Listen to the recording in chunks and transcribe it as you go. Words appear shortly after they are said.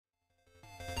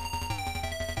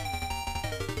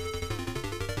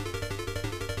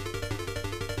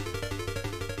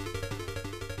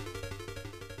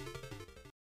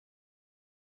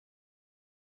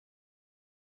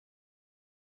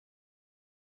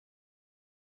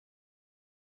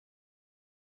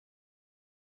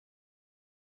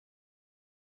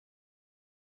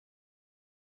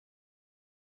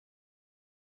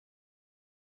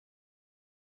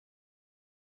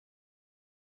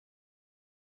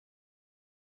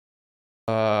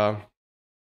Uh,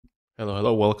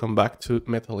 hello, welcome back to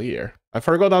Metal Gear. I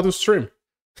forgot how to stream.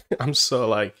 I'm so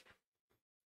like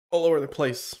all over the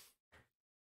place.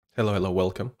 Hello,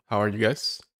 welcome. How are you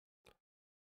guys?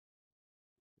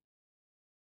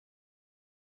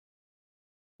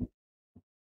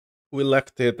 We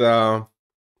left it.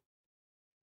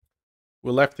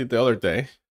 We left it the other day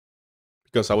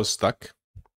because I was stuck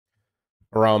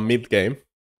around mid game.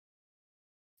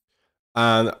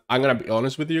 And I'm gonna be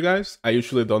honest with you guys. I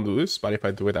usually don't do this, but if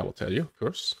I do it, I will tell you, of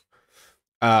course.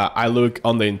 I look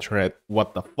on the internet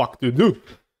what the fuck to do.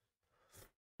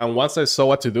 And once I saw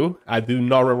what to do, I do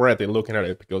not regret it looking at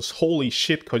it because holy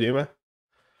shit, Kojima.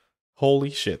 Holy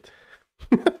shit.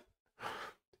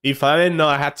 If I didn't know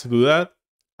I had to do that,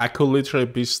 I could literally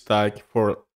be stuck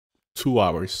for 2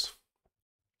 hours.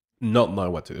 Not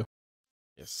knowing what to do.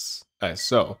 Yes.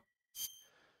 So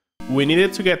we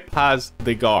needed to get past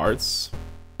the guards.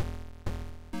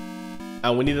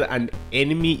 And we needed an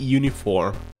enemy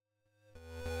uniform.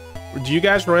 Do you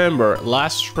guys remember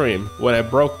last stream when I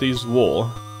broke this wall?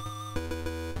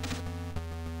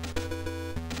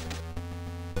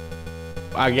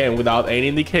 Again, without any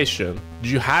indication,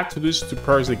 you have to do this to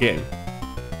purge the game.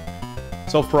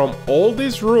 So from all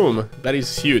this room that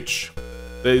is huge,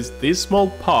 there is this small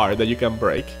part that you can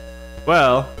break.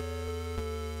 Well,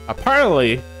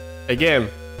 apparently, again,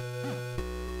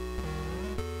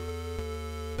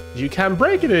 you can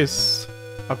break this.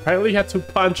 Apparently you have to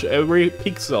punch every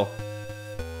pixel.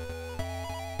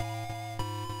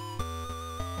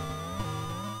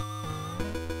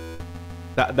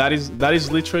 That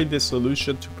is literally the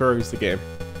solution to purge the game.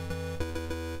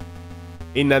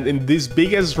 In this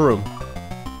biggest room.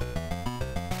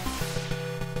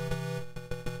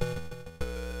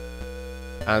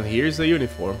 And here's the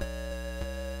uniform.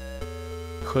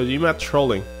 Kojima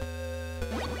trolling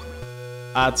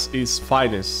at its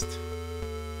finest.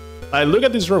 Look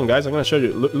at this room, guys. I'm gonna show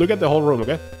you. Look at the whole room,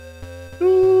 okay?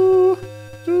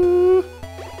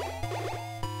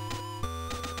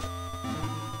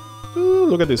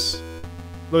 Look at this.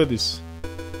 Look at this.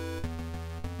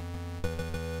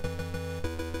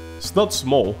 It's not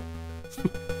small.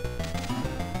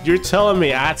 You're telling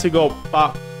me I had to go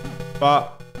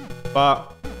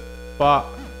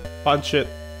punch it.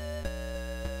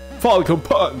 Falcon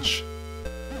punch.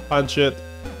 Punch it.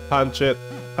 Punch it.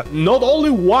 Not only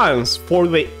once for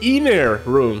the inner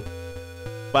room,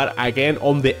 but again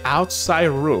on the outside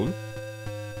room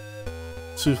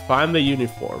to find the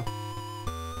uniform.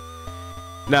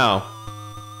 Now,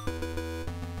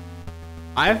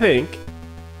 I think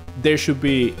there should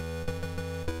be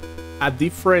a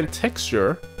different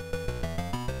texture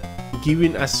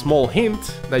giving a small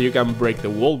hint that you can break the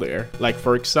wall there. Like,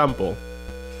 for example,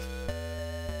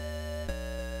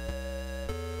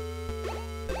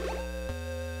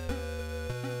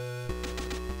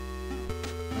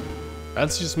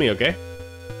 that's just me, okay?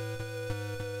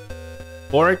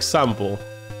 For example,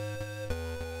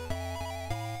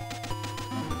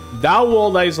 that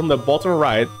wall that is on the bottom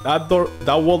right, that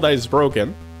wall that is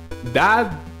broken,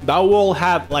 that wall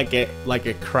had like a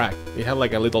crack. It had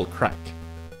like a little crack.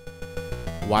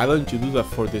 Why don't you do that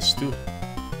for this too?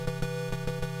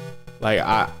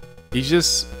 Like, it's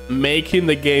just making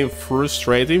the game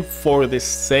frustrating for the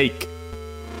sake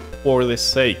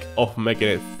of making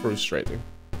it frustrating.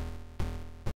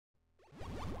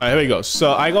 Alright, here we go.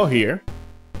 So I go here.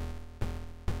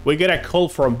 We get a call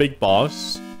from Big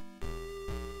Boss.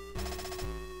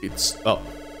 It's up.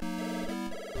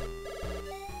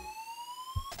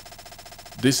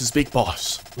 This is Big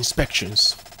Boss.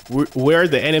 Inspections. Wear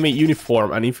the enemy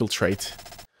uniform and infiltrate.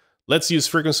 Let's use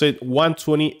frequency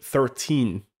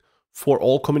 12013 for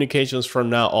all communications from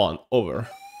now on. Over.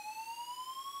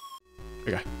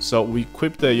 Okay, so we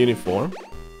equip the uniform.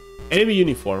 Enemy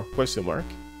uniform, question mark.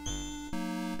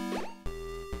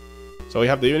 So we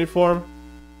have the uniform.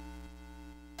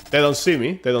 They don't see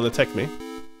me, they don't detect me.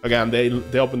 Again, they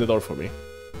open the door for me.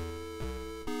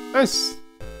 Nice.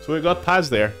 So we got past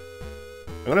there.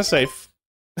 I'm gonna save.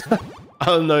 I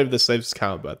don't know if the saves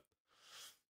count, but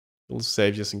we'll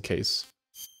save just in case.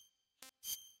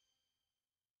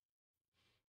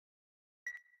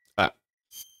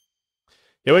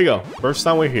 Here we go. First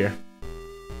time we're here.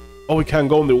 Oh, we can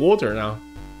go in the water now.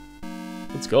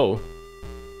 Let's go.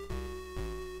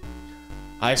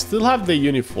 I still have the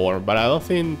uniform, but I don't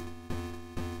think...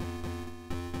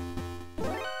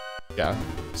 Yeah,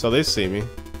 so they see me.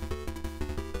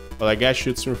 But that guy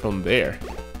shoots me from there.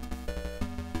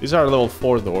 These are level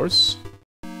 4 doors.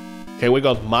 Okay, we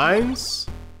got mines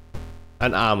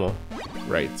and ammo.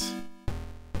 Great.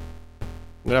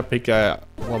 I'm gonna pick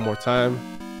one more time.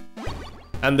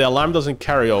 And the alarm doesn't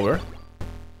carry over.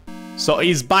 So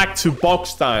it's back to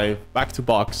box time. Back to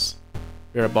box.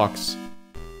 We're a box.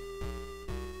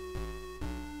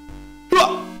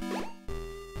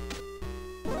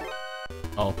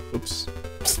 Oh, oops.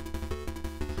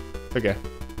 Okay.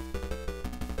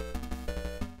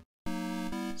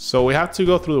 So we have to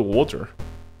go through the water.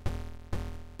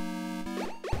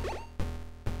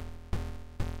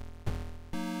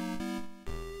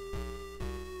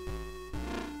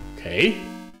 Okay.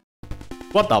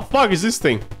 What the fuck is this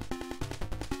thing?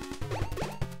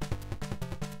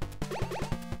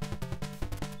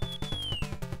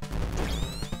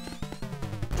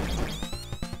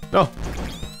 No.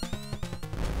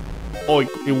 Oh,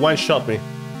 it one-shot me.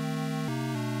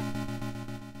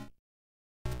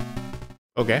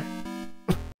 Okay.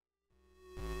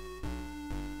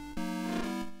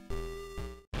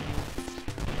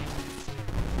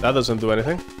 That doesn't do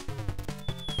anything.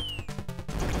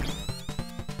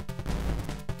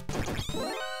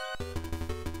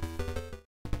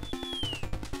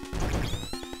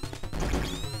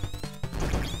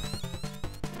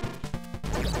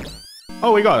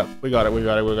 Oh, we got it. We got it. We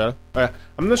got it. We got it.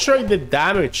 I'm not sure if the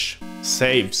damage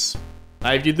saves.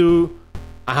 If you do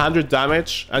 100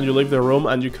 damage and you leave the room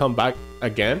and you come back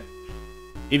again,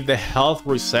 if the health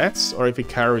resets or if it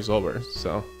carries over.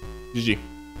 So, GG.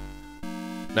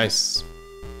 Nice.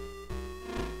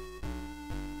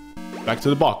 Back to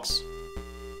the box.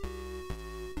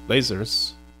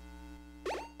 Lasers.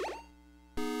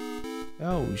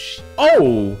 Oh,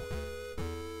 oh!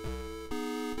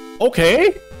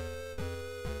 Okay.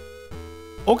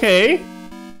 Okay,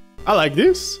 I like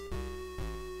this.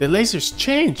 The lasers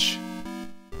change.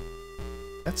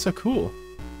 That's so cool.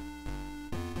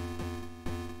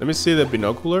 Let me see the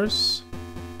binoculars.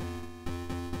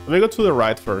 Let me go to the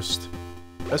right first.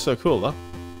 That's so cool, huh?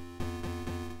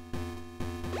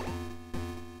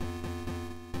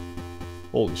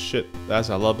 Holy shit, that's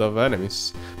a lot of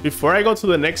enemies. Before I go to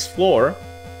the next floor,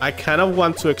 I kind of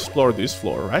want to explore this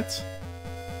floor, right?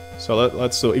 So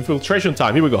let's do infiltration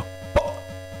time. Here we go.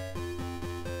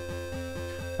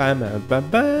 I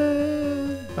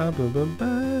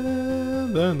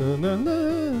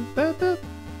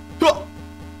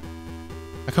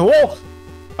can walk!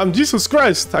 I'm Jesus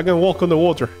Christ! I can walk on the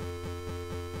water.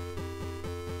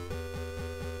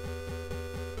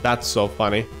 That's so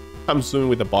funny. I'm swimming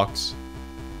with the box.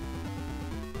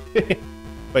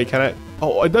 Wait, can I?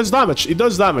 Oh, it does damage. It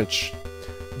does damage.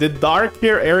 The dark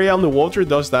here area on the water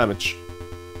does damage.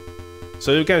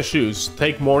 So you can choose,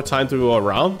 take more time to go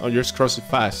around, or just cross it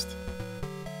fast.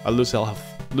 I lose health.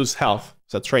 Lose health.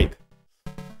 It's a trait.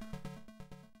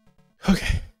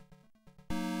 Okay.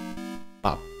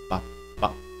 Bop, bop,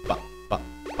 bop, bop, bop,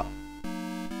 bop.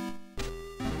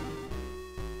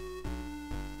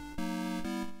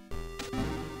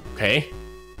 Okay.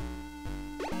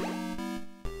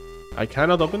 I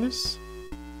cannot open this?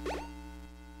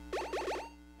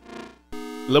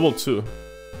 Level 2.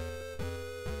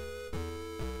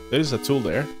 There is a tool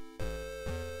there.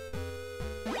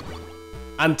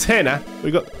 Antenna. We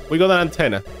got an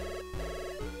antenna.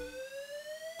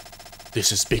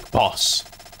 This is Big Boss.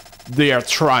 They are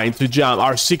trying to jam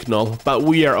our signal, but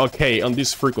we are okay on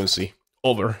this frequency.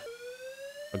 Over.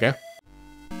 Okay.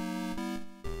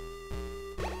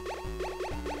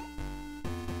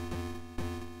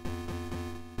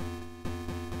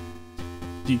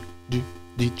 G G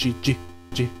G G G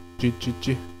G G G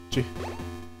G G.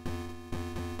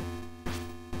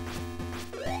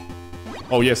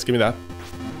 Oh yes, give me that.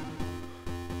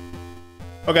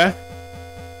 Okay.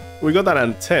 We got an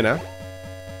antenna.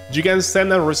 You can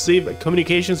send and receive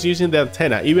communications using the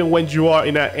antenna, even when you are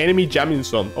in an enemy jamming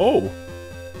zone. Oh.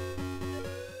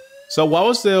 So what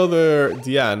was the other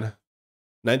Diane?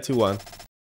 91.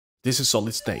 This is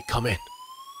Solid Snake. Come in.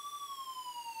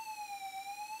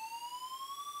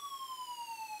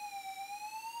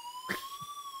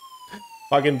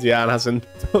 Fucking Diane hasn't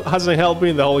helped me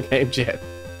in the whole game yet.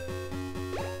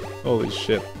 Holy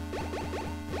shit.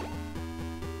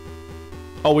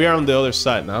 Oh, we are on the other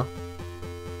side now.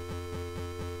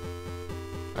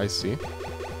 I see.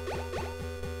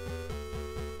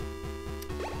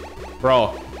 Bro.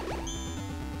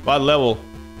 What level?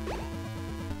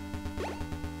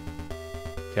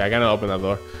 Okay, I gotta open that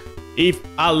door. If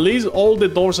at least all the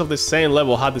doors of the same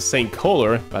level had the same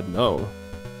color, but no.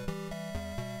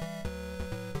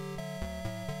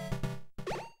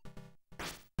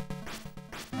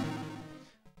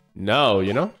 No,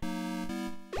 you know?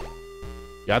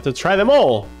 You have to try them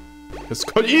all. It's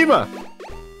Kojima.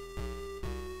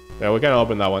 Yeah, we can't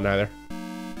open that one either.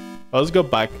 Well, let's go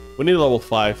back. We need level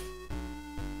 5.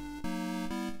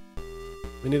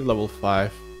 We need level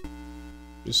 5.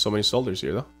 There's so many soldiers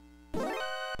here, though.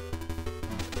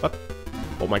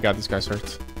 my god, this guy's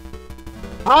hurt.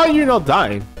 How are you not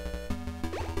dying?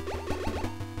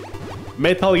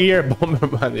 Metal Gear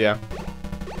Bomberman, yeah.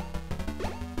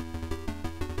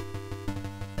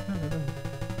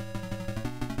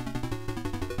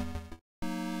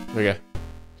 Okay.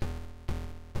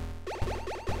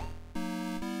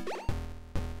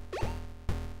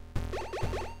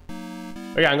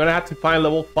 Okay, I'm gonna have to find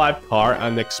level 5 car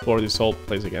and explore this whole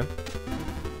place again.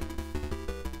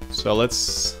 So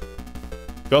let's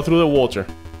go through the water.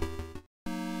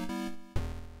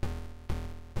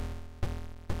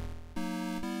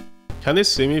 Can they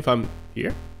see me if I'm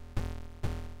here?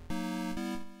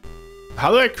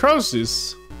 How do I cross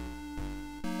this?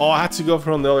 Oh, I had to go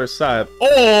from the other side.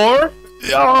 Or...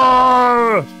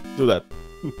 do that.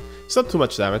 It's not too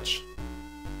much damage.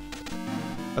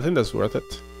 I think that's worth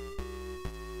it.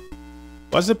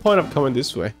 What's the point of coming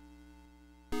this way?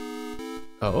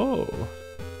 Oh.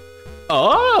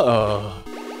 Oh.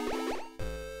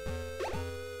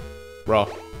 Bro.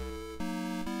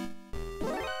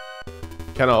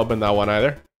 Cannot open that one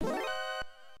either.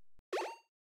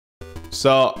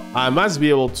 So I must be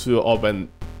able to open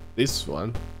this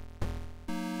one.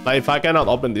 Like if I cannot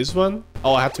open this one,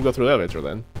 oh, I have to go through the elevator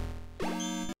then.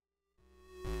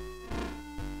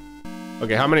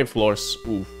 Okay, how many floors?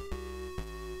 Oof.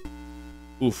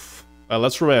 Oof.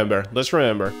 Let's remember. Let's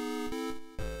remember.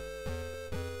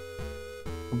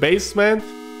 Basement.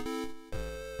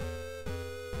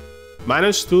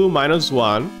 -2,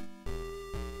 -1.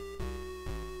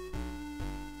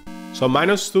 So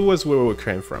 -2 is where we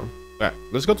came from. Alright,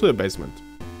 let's go to the basement.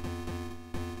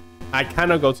 I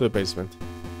cannot go to the basement.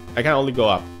 I can only go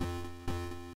up.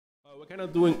 We're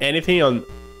cannot doing anything on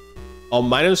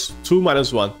 -2,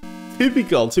 -1.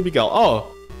 Typical. Oh,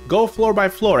 go floor by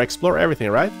floor, explore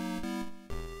everything, right?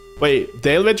 Wait,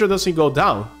 the elevator doesn't go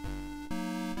down.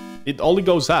 It only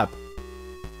goes up.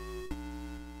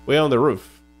 We're on the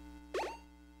roof.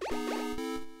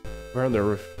 We're on the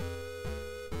roof.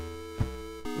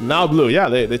 Now blue, yeah,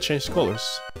 they changed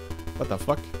colors. What the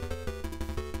fuck?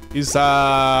 It's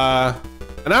an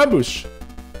ambush.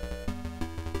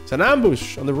 It's an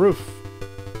ambush on the roof.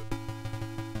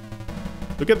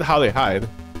 Look at how they hide.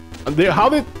 And how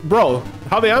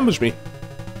they ambush me.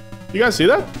 You guys see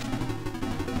that?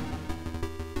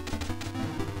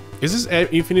 Is this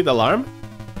infinite alarm?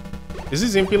 Is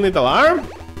this infinite alarm?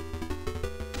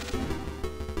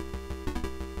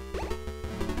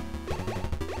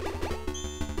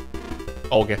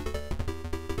 Okay.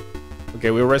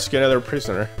 Okay, we rescue another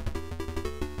prisoner.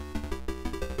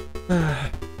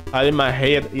 Hiding my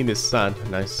head in the sand.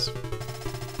 Nice.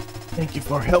 Thank you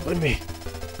for helping me.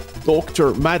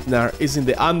 Dr. Madnar is in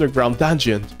the underground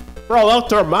dungeon. Bro,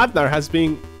 Dr. Madnar has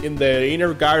been in the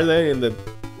inner garden, in the...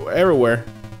 everywhere.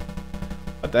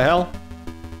 What the hell?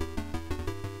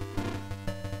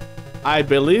 I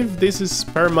believe this is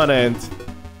permanent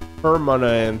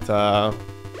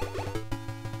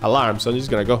alarm, so I'm just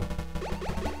gonna go.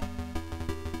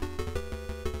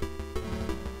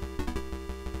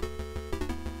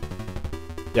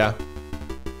 Yeah.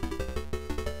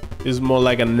 It's more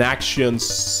like an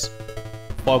actions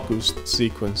focused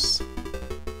sequence.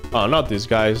 Oh, not these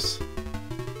guys.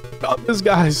 Not these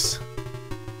guys.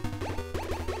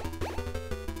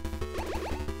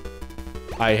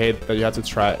 I hate that you have to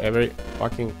try every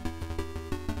fucking...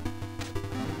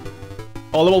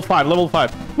 Oh, level 5, level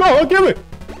 5. No, don't give it!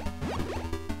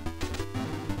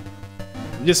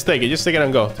 Just take it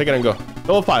and go. Take it and go.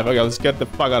 Level 5, okay, let's get the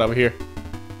fuck out of here.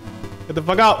 Get the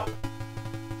fuck out!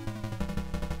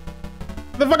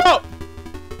 Get the fuck out!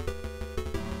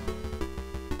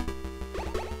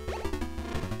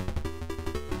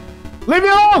 Leave me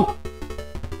alone!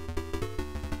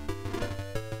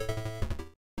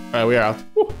 Alright, we are out.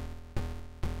 Woo.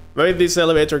 Maybe this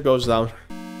elevator goes down.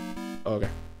 Okay.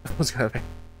 I was gonna be...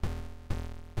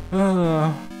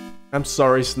 I'm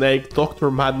sorry, Snake. Dr.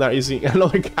 Madnar is in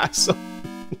another castle.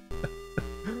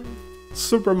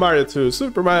 Super Mario 2,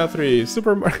 Super Mario 3,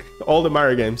 Super Mario... all the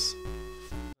Mario games.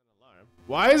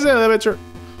 Why is the elevator...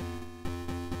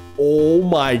 Oh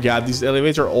my god, this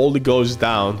elevator only goes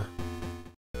down.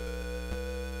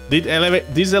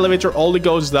 This elevator only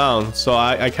goes down, so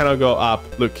I cannot go up.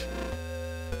 Look.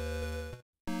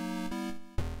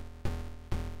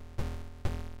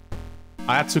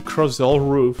 I had to cross the whole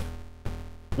roof.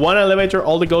 One elevator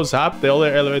only goes up, the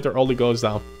other elevator only goes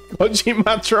down.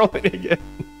 Kojima trolling again.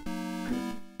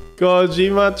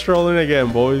 Kojima trolling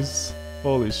again, boys.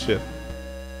 Holy shit.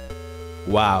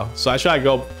 Wow. So I should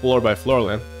go floor by floor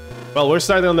then. Well, we're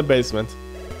starting on the basement.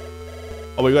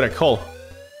 Oh, we got a call.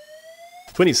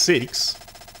 26.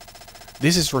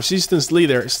 This is Resistance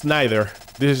leader Snyder.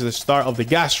 This is the start of the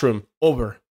gas room.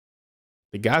 Over.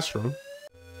 The gas room?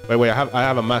 Wait, I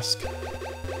have a mask.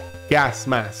 Gas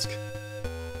mask.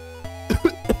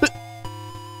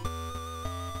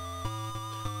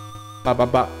 Ba ba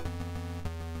ba.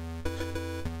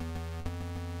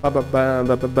 Ba ba ba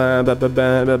ba ba ba ba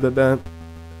ba ba ba ba.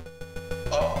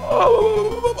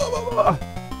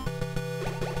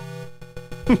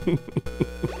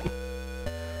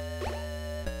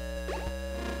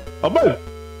 Oh, man.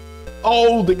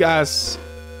 Oh, the gas.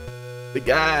 The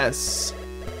gas.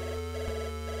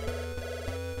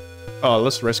 Oh,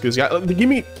 let's rescue this guy. Give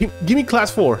me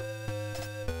class 4.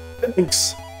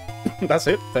 Thanks. That's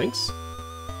it. Thanks.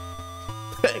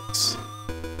 Thanks.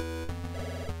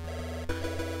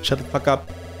 Shut the fuck up.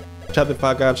 Shut the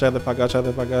fuck up. Shut the fuck up. Shut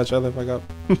the fuck up. Shut the fuck up.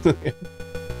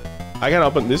 I can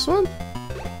open this one?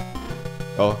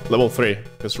 Oh, level 3.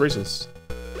 Because reasons.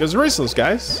 Because reasons,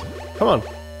 guys. Come on.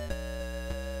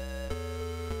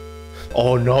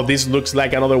 Oh no, this looks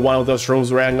like another one of those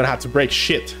rooms where I'm gonna have to break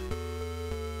shit.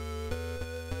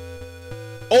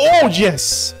 Oh,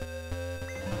 yes!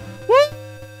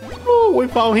 Oh, we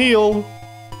found heal.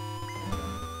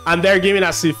 And they're giving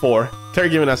us C4. They're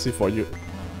giving us C4. You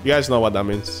guys know what that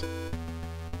means.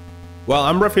 Well,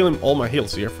 I'm refilling all my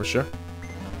heals here for sure.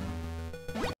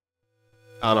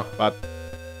 I don't know, but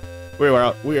we are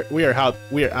out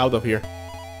of here.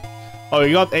 Oh,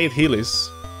 we got 8 healies.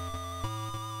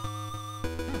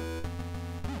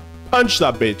 Punch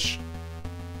that bitch.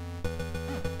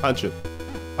 Punch it.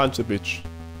 Punch the bitch.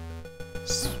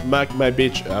 Smack my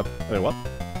bitch up. Wait, what?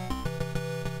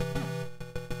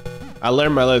 I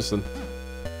learned my lesson.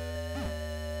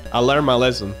 I learned my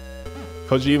lesson.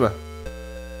 Kojima,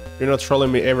 you're not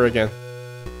trolling me ever again.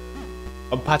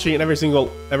 I'm patching in every single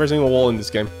wall in this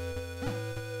game.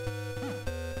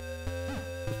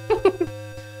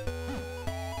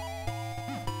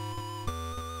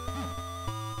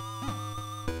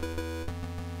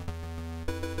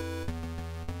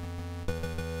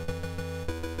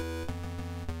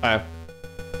 Alright.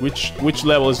 Which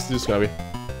level is this gonna be?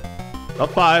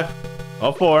 Not 5,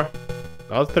 not 4,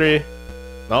 not 3,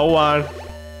 not 1,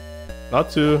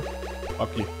 not 2.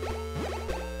 Fuck you.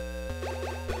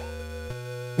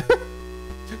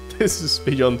 This is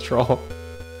beyond troll.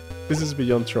 This is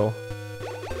beyond troll.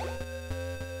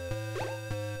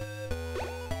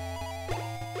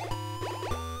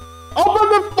 Open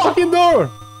the fucking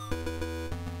door!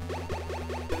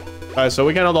 Alright, so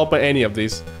we cannot open any of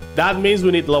these. That means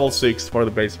we need level 6 for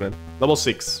the basement. Level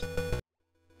 6.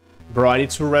 Bro, I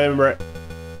need to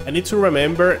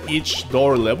remember each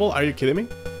door level. Are you kidding me?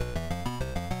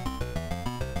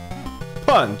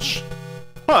 Punch.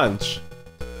 Punch.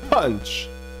 Punch.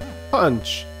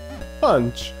 Punch.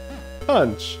 Punch.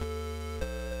 Punch.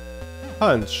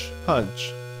 Punch.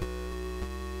 Punch.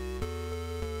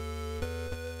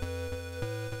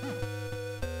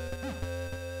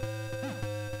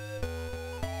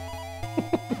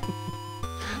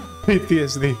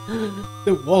 PTSD.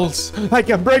 The walls. I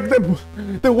can break them.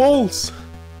 The walls.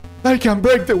 I can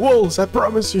break the walls. I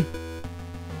promise you.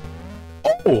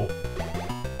 Oh.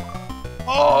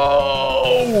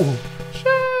 Oh.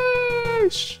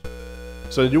 Sheesh.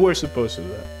 So you were supposed to do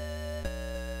that.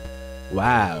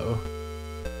 Wow.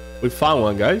 We found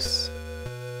one, guys.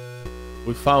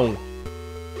 We found.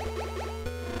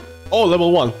 Oh,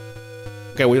 level 1.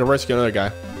 Okay, we rescue another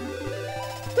guy.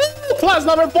 Class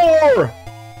number 4.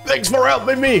 Thanks for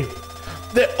helping me!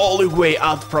 The only way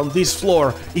out from this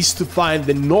floor is to find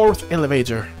the north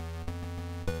elevator.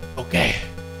 Okay.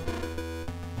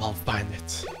 I'll find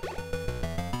it.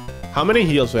 How many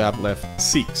heals do I have left?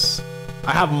 6.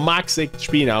 I have max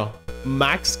HP now.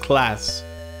 Max class.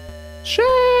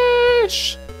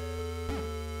 Sheesh!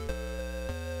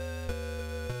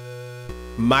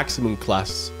 Maximum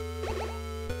class.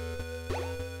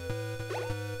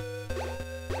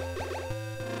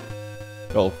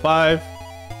 Level 5.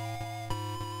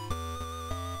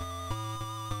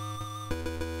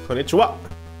 Konnichiwa.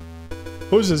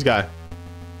 Who's this guy?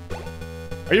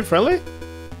 Are you friendly?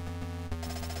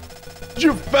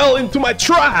 You fell into my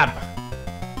trap!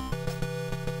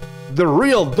 The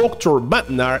real Dr.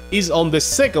 Batnar is on the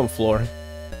 2nd floor.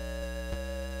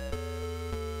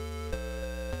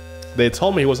 They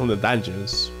told me he was on the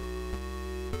dungeons.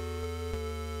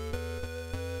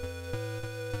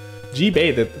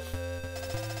 G-baited.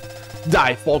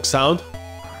 Die, folk sound.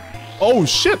 Oh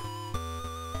shit.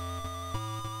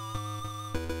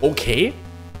 Okay.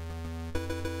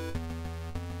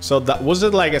 So that was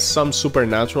it like some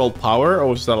supernatural power, or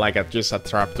was that like just a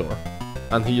trapdoor?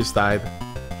 And he just died.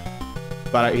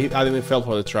 But I didn't fall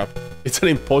for the trap. It's an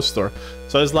impostor.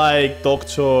 So it's like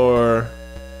Doctor.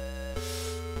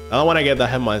 I don't want to get that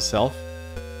head myself.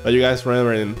 But you guys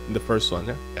remember in the first one,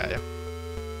 yeah? Yeah.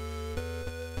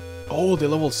 Oh, the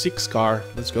level 6 car.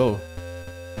 Let's go.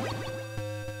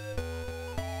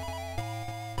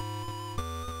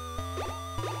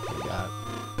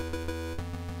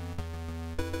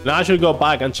 Now I should go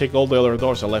back and check all the other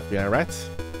doors I left behind, right?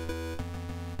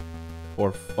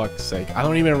 For fuck's sake. I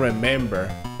don't even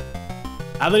remember.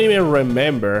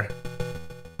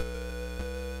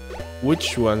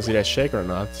 Which ones did I check or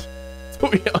not, to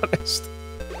be honest.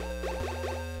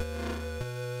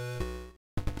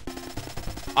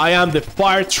 I am the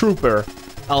fire trooper.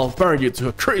 I'll burn you to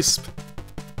a crisp.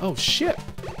 Oh shit.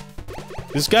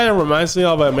 This guy reminds me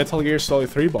of a Metal Gear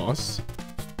Solid 3 boss.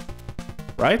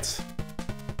 Right?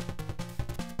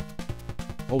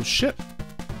 Oh shit.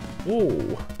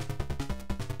 Whoa.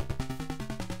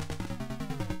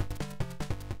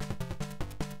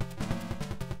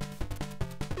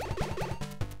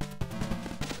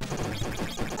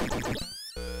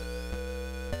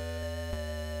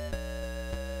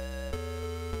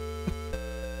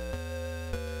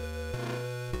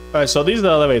 Alright, so this is the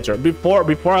elevator.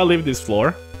 Before I leave this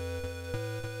floor,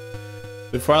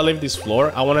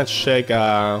 I want to check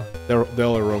the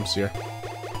other rooms here.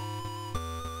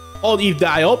 Oh, if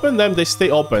I open them, they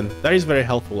stay open. That is very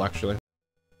helpful, actually.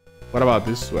 What about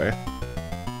this way?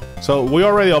 So we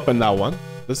already opened that one.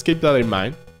 Let's keep that in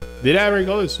mind. Did I ever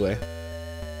go this way?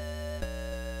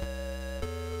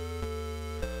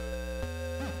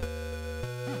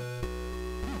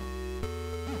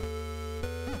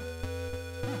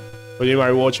 Kojima,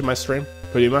 are you watching my stream?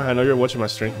 Kojima, I know you're watching my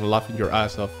stream and laughing your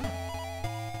ass off.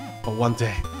 But one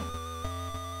day,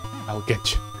 I'll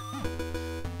get you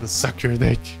and suck your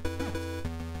dick.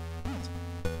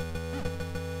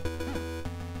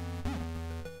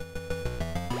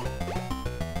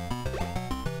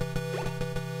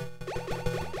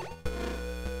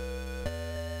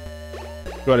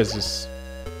 What is this?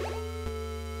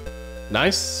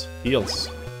 Nice heals.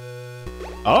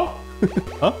 Oh?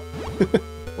 Huh?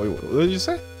 Wait, what did you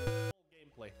say?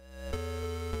 Gameplay.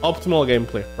 Optimal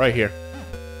gameplay, right here.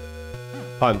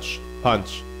 Punch,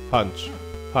 punch, punch,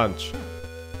 punch.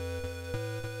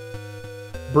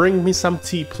 Bring me some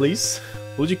tea, please.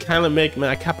 Would you kindly make me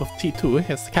a cup of tea too?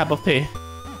 It's a cup of tea.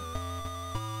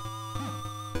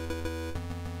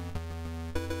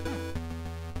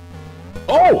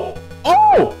 Oh!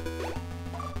 Oh!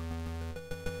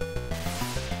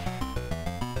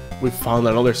 We found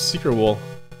another secret wall.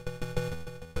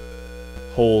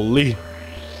 Holy.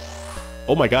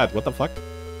 Oh my god, what the fuck?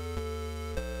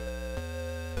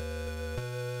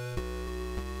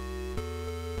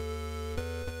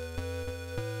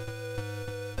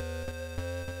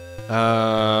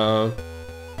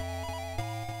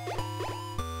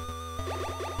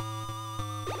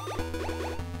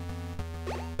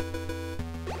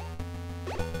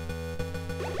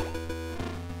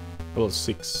 Level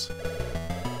 6.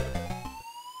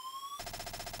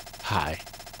 Hi,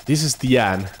 this is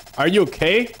Diane. Are you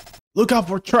okay? Look out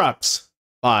for traps.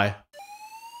 Bye.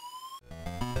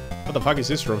 What the fuck is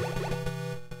this room?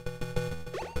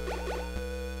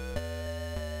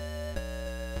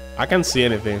 I can't see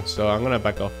anything, so I'm gonna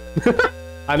back off.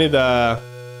 I need a...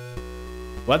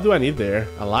 What do I need there?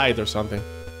 A light or something.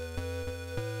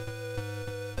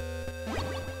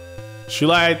 Should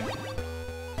I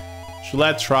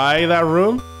try that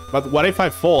room? But what if I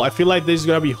fall? I feel like there's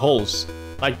gonna be holes.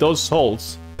 Like those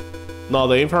holes. No,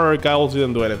 the infrared goggles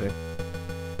didn't do anything.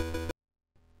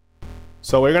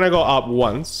 So we're gonna go up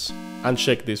once and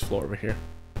check this floor over here.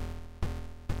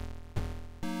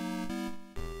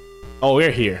 Oh,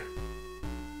 we're here.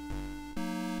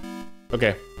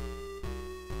 Okay.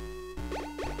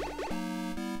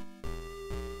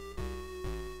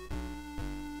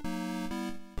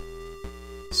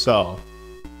 So.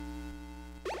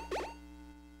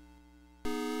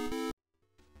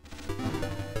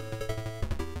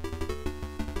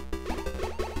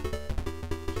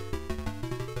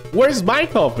 Where's my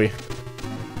coffee?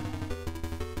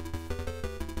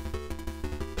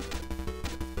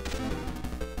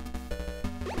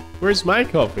 Where's my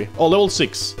coffee? Oh, level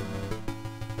 6.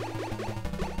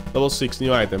 Level 6,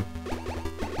 new item.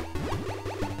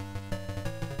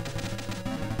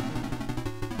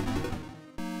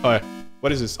 Alright,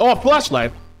 what is this? Oh, a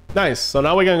flashlight! Nice, so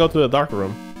now we can go to the dark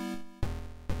room.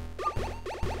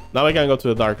 Now we can go to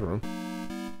the dark room.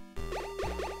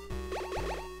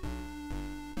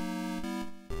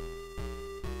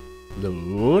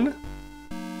 Loon?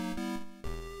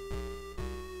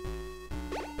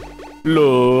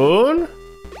 Loon?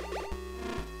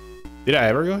 Did I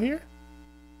ever go here?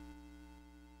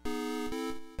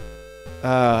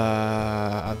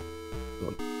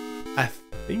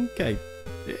 think I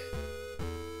did.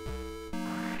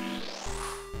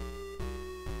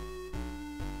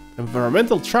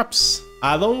 Environmental traps.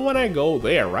 I don't want to go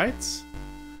there, right?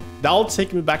 That'll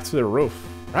take me back to the roof,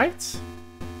 right?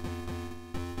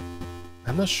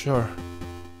 I'm not sure.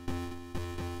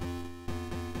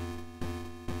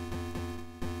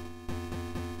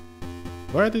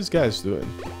 What are these guys doing?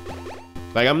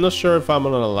 Like, I'm not sure if I'm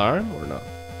on an alarm or not.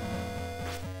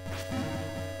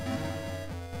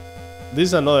 This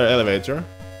is another elevator.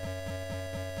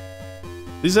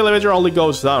 This elevator only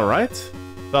goes down, right?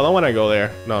 So I don't want to go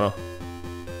there. No.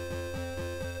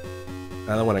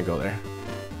 I don't want to go there.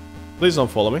 Please don't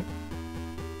follow me.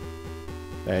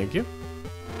 Thank you.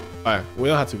 Alright, we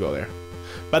don't have to go there.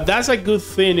 But that's a good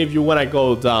thing if you want to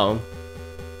go down.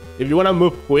 If you want to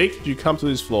move quick, you come to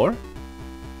this floor.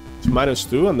 To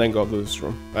 -2 and then go to this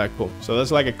room. Alright, cool. So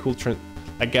that's like a cool,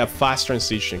 like a fast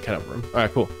transition kind of room.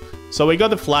 Alright, cool. So we got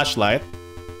the flashlight.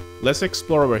 Let's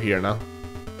explore over here now.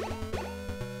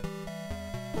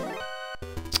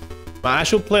 Man, I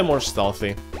should play more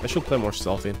stealthy.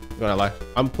 Not gonna lie.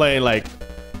 I'm playing like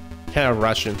kind of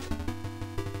Russian.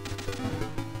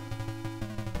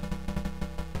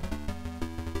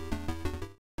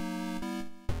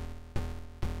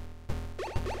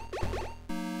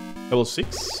 Level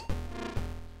 6.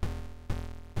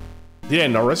 Did I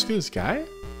not rescue this guy?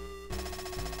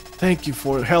 Thank you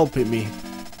for helping me.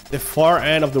 The far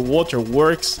end of the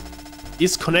waterworks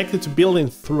is connected to building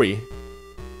 3.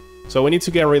 So we need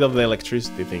to get rid of the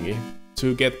electricity thingy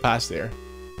to get past there.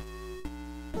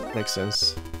 Makes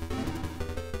sense.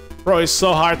 Bro, it's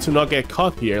so hard to not get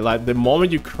caught here. Like, the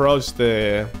moment you cross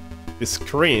the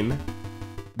screen,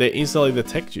 they instantly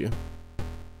detect you.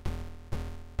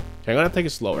 Okay, I'm gonna take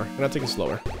it slower.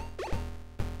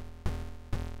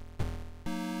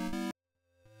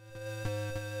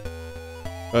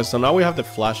 So now we have the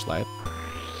flashlight.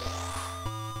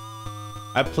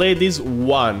 I played this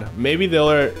one. Maybe the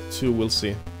other 2 we'll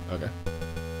see. Okay.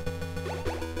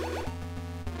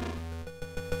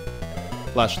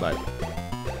 Flashlight.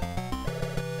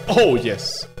 Oh,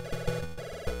 yes.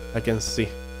 I can see.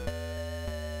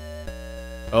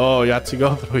 Oh, you have to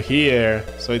go through here.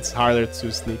 So it's harder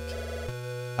to sneak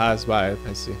past by it.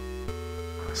 I see.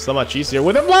 So much easier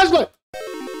with a flashlight.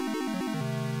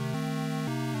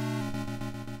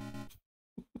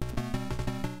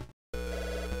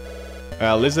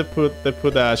 At least they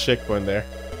put a checkpoint there.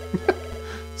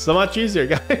 So much easier,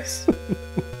 guys.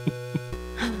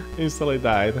 Instantly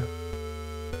died.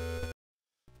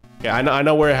 Yeah, I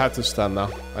know where I have to stand now.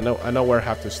 I know where I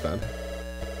have to stand.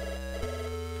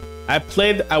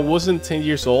 I wasn't 10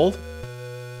 years old.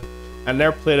 I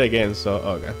never played again, so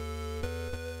okay.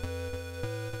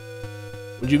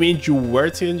 Would you mean you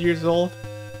were 10 years old?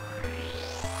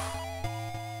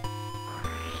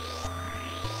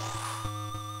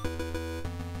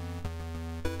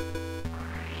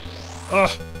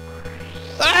 Ugh.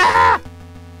 Ah!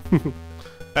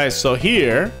 Alright, so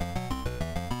here.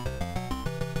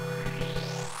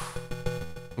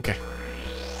 Okay.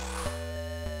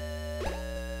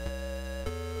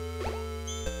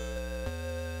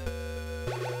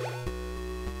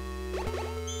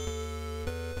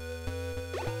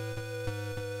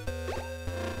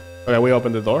 Okay, we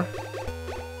open the door.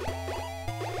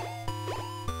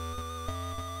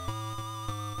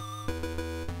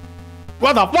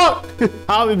 What the fuck?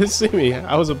 How did they see me?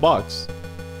 I was a box.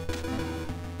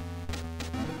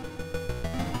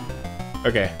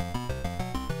 Okay.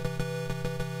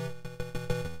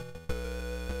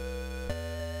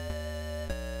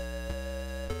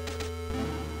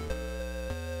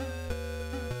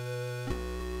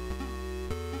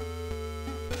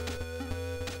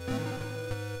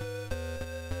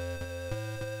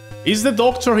 Is the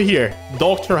doctor here?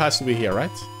 Doctor has to be here,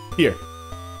 right? Here.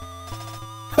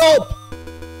 Help!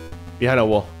 Behind a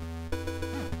wall.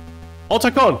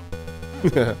 Otacon!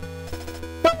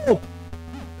 Help!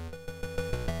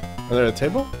 Under a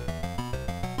table?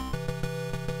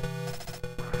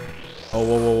 Oh,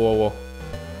 whoa.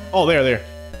 Oh, there.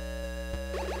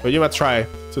 But you might try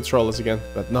to troll us again,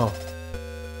 but no.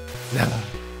 Never.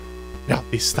 Not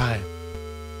this time.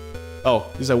 Oh,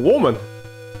 he's a woman.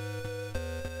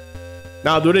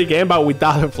 Now do it again, but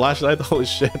without a flashlight. Holy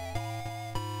shit.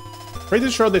 Pretty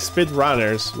sure the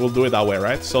speedrunners will do it that way,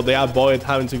 right? So they avoid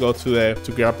having to go to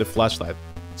grab the flashlight.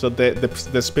 So the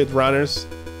speedrunners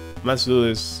must do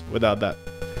this without that.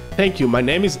 Thank you. My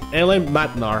name is Ellen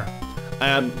Matnar. I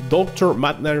am Dr.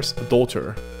 Matnar's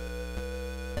daughter.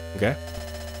 Okay.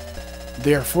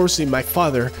 They are forcing my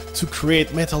father to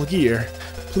create Metal Gear.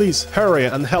 Please hurry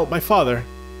and help my father.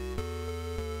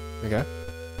 Okay.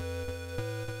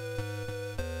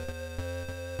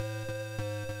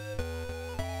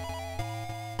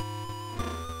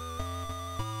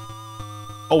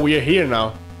 Oh, we are here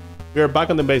now. We are back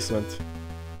in the basement.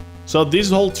 So this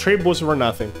whole trip was for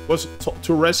nothing. It was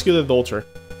to rescue the daughter.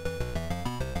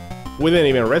 We didn't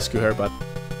even rescue her, but...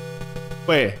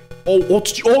 Wait. Oh,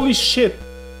 holy shit!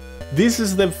 This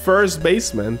is the first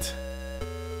basement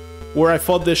where I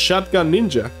fought the shotgun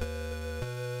ninja.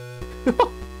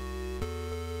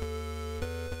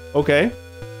 Okay.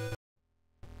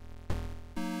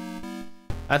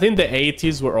 I think the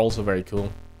 80s were also very cool.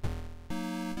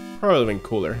 Probably even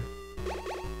cooler.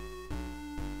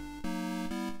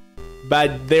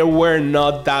 But there were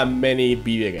not that many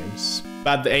video games.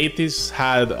 But the 80s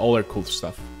had other cool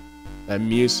stuff. Like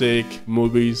music,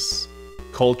 movies,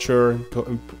 culture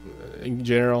in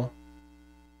general.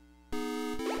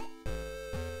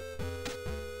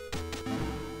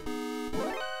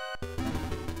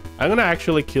 I'm gonna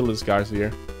actually kill these guys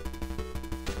here.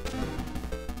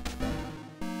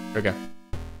 Okay.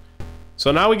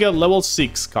 So now we get level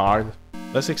 6 card.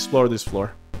 Let's explore this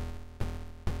floor.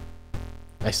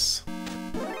 Nice.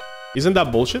 Isn't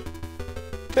that bullshit?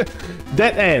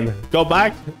 Dead end. Go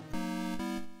back.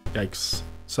 Yikes.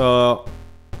 So...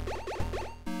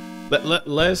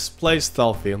 Let's play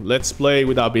stealthy. Let's play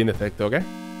without being detected, okay?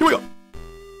 Here we go.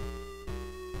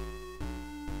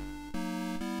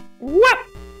 What?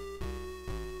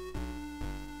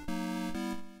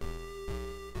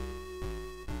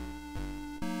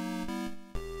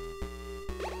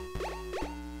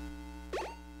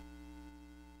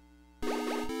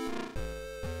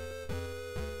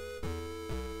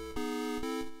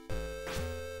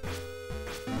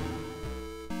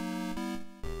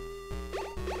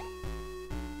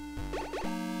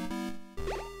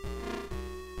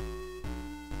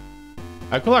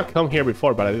 I could have come here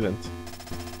before, but I didn't.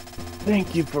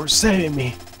 Thank you for saving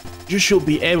me. You should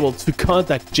be able to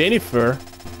contact Jennifer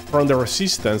from the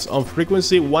Resistance on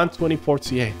frequency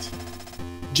 12048.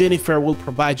 Jennifer will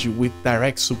provide you with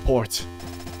direct support.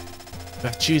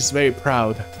 But she is very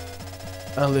proud.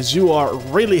 Unless you are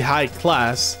really high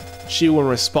class, she will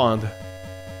respond.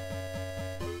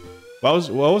 What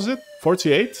was it?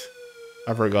 48?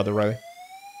 I forgot already.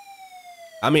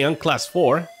 I mean, I'm class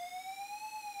 4.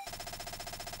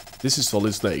 This is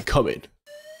Solid Snake coming.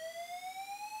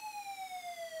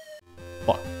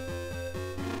 Fuck.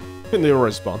 And they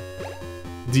respond.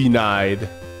 Denied.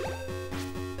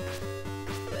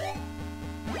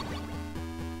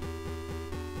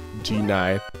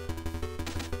 Denied.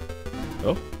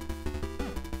 Oh.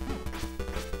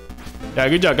 Yeah,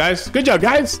 good job, guys. Good job,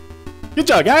 guys. Good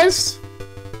job, guys.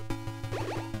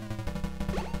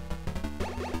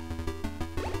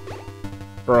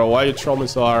 Bro, why you troll me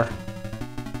so hard?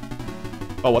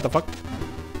 Oh, what the fuck?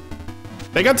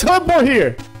 They got teleport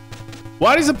here!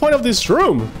 What is the point of this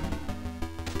room?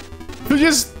 To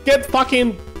just get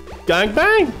fucking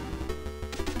gangbang?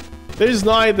 There's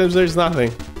no items, there's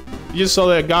nothing. You just saw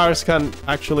that guards can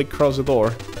actually cross the door.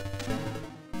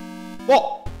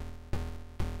 Whoa!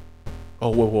 Oh,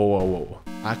 whoa, whoa, whoa, whoa.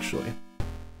 Actually.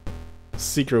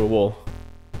 Secret wall.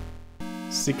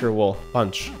 Secret wall.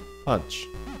 Punch. Punch.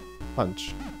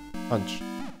 Punch. Punch.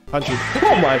 Punch you.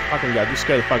 Oh my fucking god, you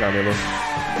scared the fuck out of me, man.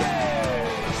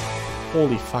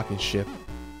 Holy fucking shit.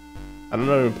 I'm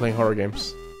not even playing horror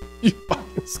games. You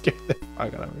fucking scared the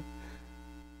fuck out of me.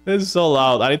 This is so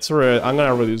loud. I need to I'm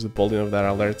gonna reduce the volume of that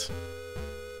alert.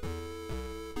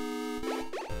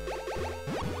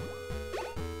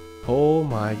 Oh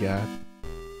my god.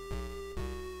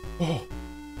 Oh.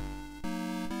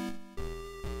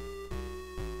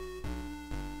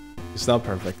 It's not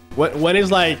perfect. When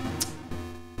it's like...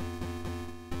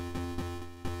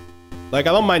 Like,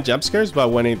 I don't mind jump scares, but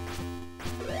when it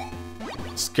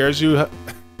scares you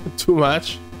too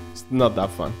much, it's not that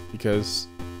fun, because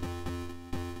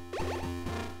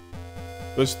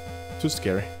it was too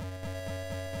scary.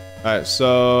 Alright,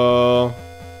 so...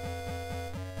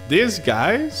 These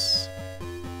guys...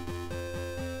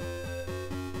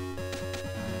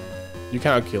 You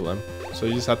cannot kill them, so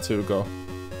you just have to go.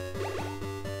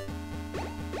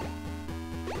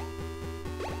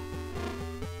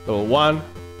 Level 1.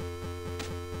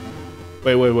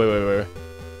 Wait.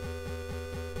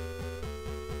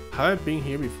 Have I been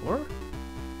here before?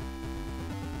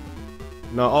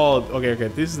 No, oh, okay.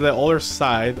 This is the other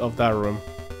side of that room.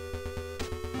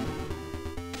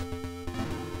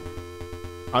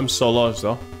 I'm so lost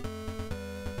though.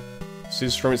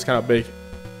 This room is kind of big.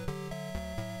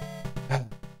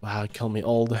 Wow, it killed me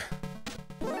old.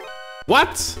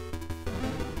 What?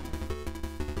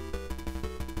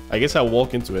 I guess I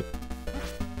walk into it.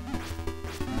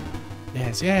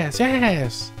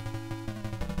 Yes.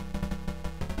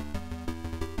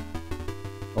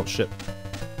 Oh shit.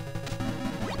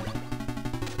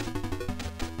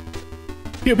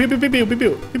 Pew pew pew pew pew pew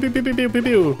pew pew pew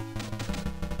pew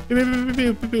pew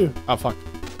pew pew pew. Oh fuck.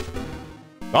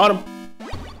 Got him.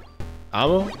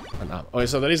 Ammo and ammo. Okay,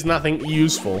 so there is nothing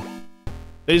useful.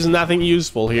 There is nothing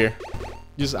useful here.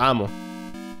 Just ammo.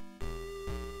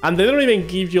 And they don't even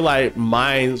give you like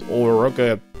mines or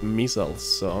rocket missiles,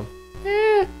 so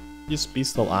just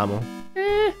pistol ammo.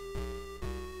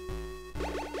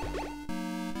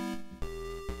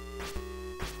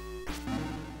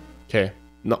 Okay,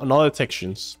 no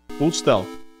detections. Full stealth.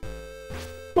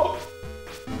 Oh.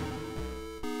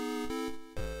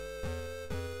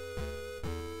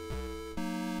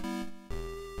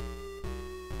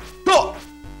 Oh.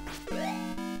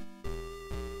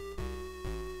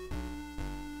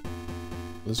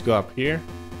 Let's go up here.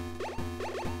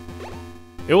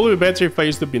 It would be better if I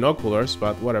used the binoculars,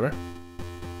 but whatever.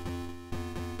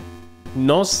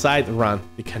 No side run.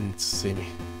 They can't see me.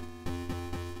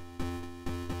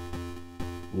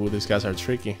 Ooh, these guys are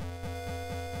tricky.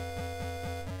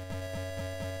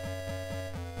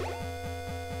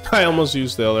 I almost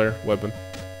used the other weapon.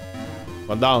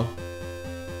 One down.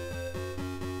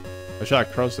 I shot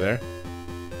across there.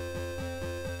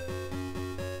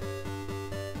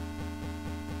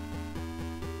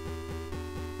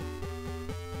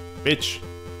 Bitch.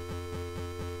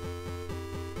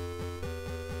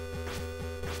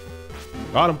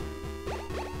 Got him.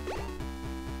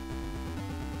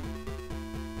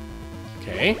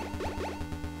 Okay.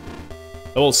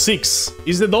 Level 6.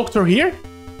 Is the doctor here?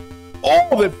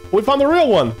 Oh, we found the real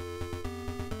one.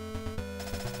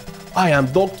 I am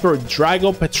Dr.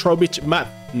 Drago Petrovich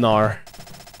Matnar.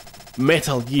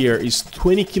 Metal Gear is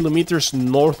 20 kilometers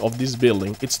north of this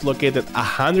building. It's located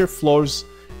 100 floors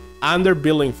under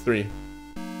Building 3.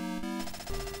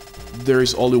 There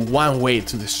is only one way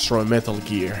to destroy Metal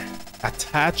Gear.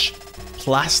 Attach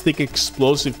plastic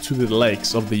explosive to the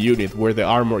legs of the unit where the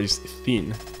armor is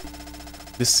thin.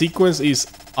 The sequence is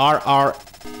RR...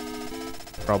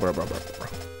 Bro,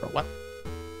 what?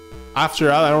 After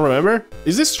that, I don't remember.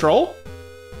 Is this troll?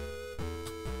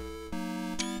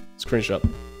 Screenshot.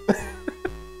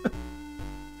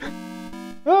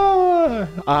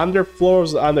 100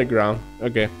 floors underground.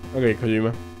 Okay,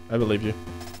 Kojima. I believe you.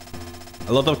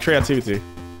 A lot of creativity.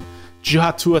 You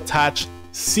had to attach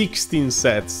 16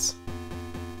 sets.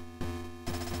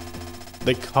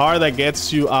 The car that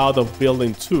gets you out of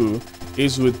Building 2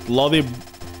 is with Bloody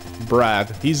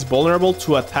Brad. He's vulnerable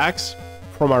to attacks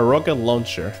from a rocket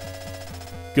launcher.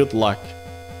 Good luck.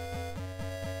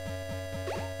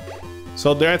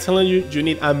 So they're telling you you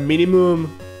need a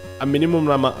minimum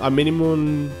amount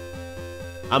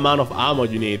of ammo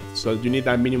you need. So you need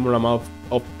a minimum amount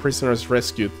of prisoners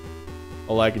rescued.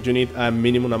 Or like you need a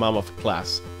minimum amount of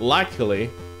class. Luckily,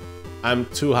 I'm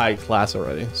too high class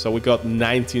already. So we got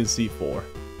 19 C4.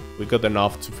 We got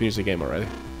enough to finish the game already.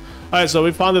 Alright, so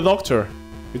we found the doctor.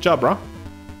 Good job, bro.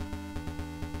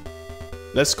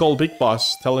 Let's call Big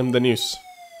Boss. Tell him the news.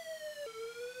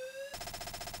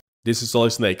 This is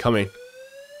Solid Snake coming.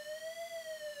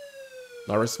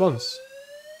 No response.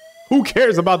 Who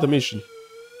cares about the mission?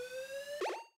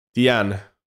 Diane.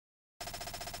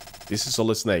 This is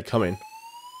Solid Snake coming.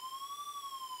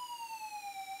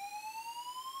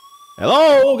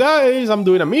 Hello, guys. I'm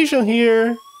doing a mission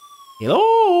here.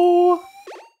 Hello.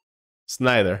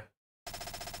 Snyder.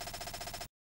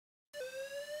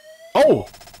 Oh!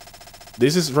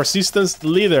 This is Resistance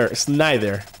Leader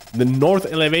Snyder. The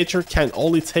north elevator can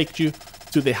only take you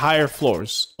to the higher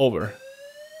floors. Over.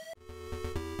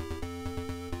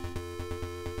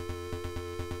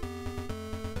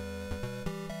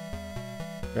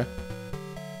 Okay.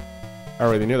 I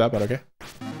already knew that, but okay.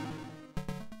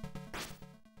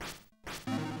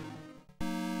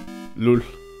 Lul.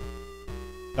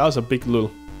 That was a big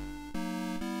lul.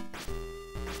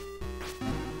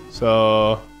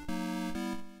 So...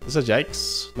 There's a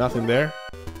Jax. Nothing there.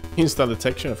 Instant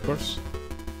detection, of course.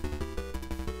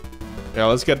 Yeah,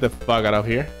 let's get the fuck out of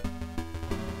here.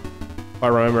 If I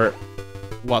remember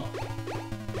what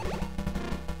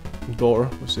door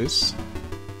was this.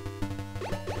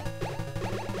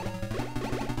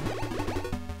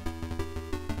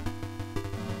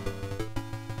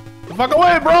 The fuck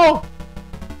away, bro!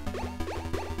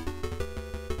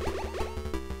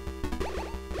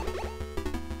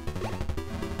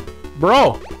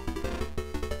 Bro!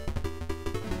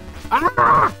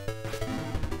 Ah!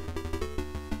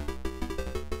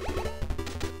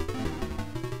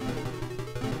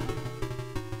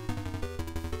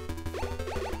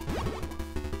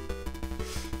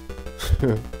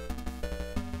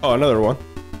 Oh, another one.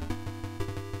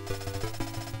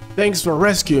 Thanks for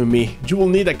rescuing me. You will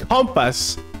need a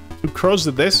compass to cross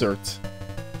the desert.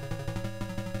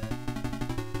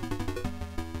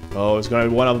 So it's gonna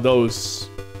be one of those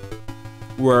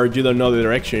where you don't know the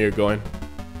direction you're going.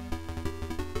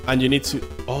 And you need to...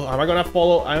 Oh, am I gonna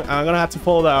follow... I'm gonna have to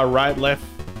follow that right, left.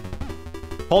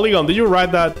 Polygon, did you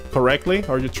write that correctly?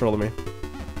 Or are you trolling me?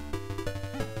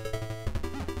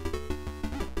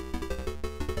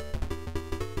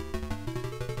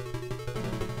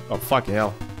 Oh, fucking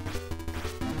hell.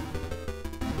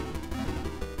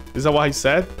 Is that what he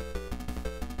said?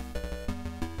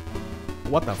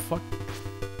 What the fuck?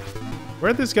 Where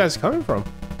are these guys coming from?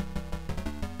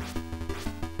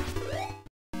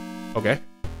 Okay.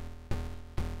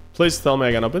 Please tell me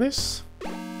I can open this.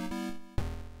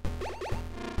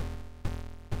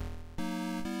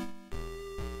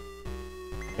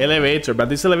 Elevator, but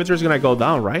this elevator is gonna go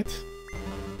down, right?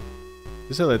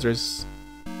 This elevator is...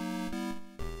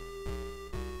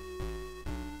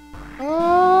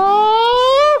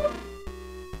 Oh,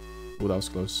 that was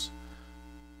close.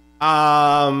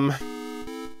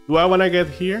 Do I want to get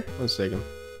here? 1 second.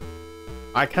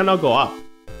 I cannot go up.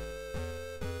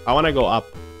 I want to go up.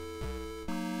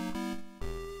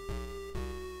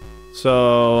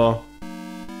 So...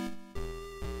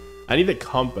 I need a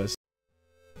compass.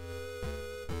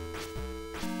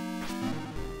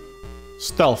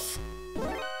 Stealth.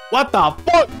 What the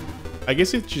fuck? I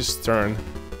guess it just turned.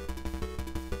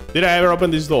 Did I ever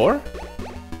open this door?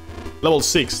 Level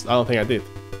 6. I don't think I did.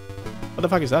 What the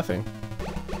fuck is that thing?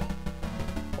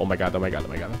 Oh my god, oh my god, oh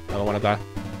my god. I don't want to die.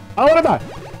 I don't want to die!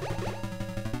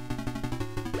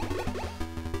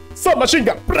 Submachine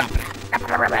gun!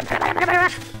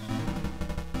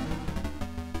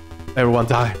 Everyone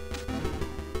die.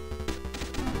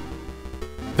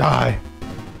 Die.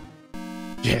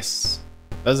 Yes.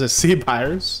 That's a sea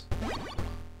virus.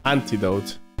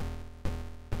 Antidote.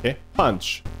 Okay.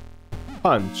 Punch.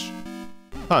 Punch.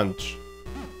 Punch.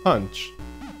 Punch.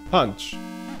 Punch.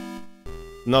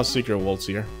 No secret walls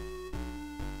here.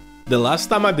 The last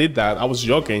time I did that, I was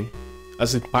joking. I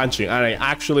said punching, and I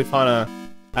actually found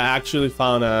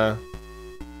a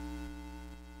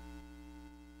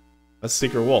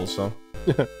secret wall. So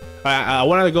I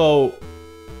want to go.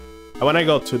 I want to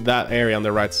go to that area on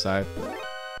the right side.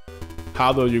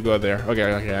 How do you go there? Okay,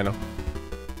 okay, I know.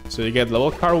 So you get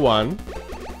level card 1.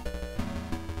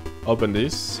 Open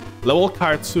this. Level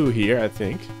card 2 here, I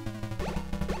think.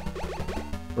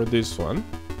 For this one.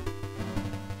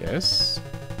 Yes.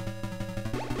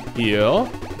 Heal.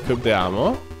 Equip the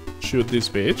ammo. Shoot this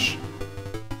bitch.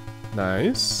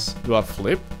 Nice. Do a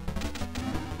flip.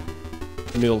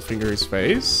 Middle finger his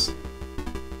face.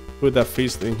 Put that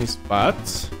fist in his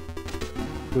butt.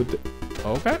 Put the...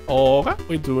 Okay, okay,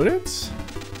 we're doing it.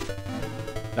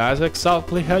 That's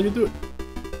exactly how you do it.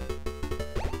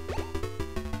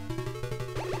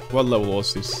 What level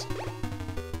was this?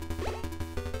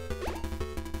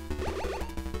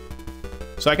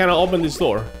 So I cannot open this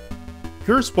door.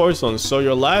 Cures poison, so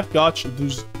your life gauge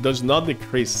does not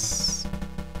decrease.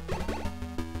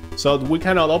 So we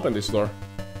cannot open this door.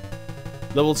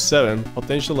 Level 7,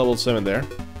 potential level 7 there.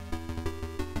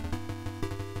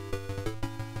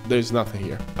 There's nothing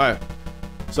here. Alright.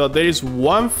 So there is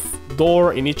one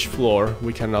door in each floor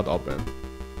we cannot open.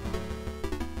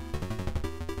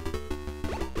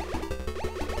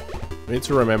 We need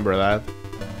to remember that.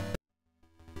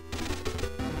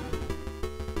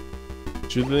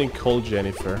 You didn't call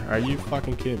Jennifer. Are you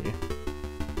fucking kidding me?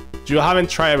 You haven't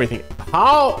tried everything.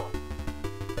 How?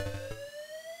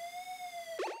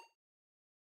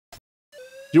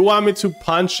 You want me to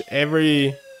punch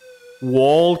every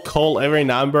wall, call every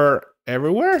number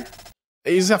everywhere?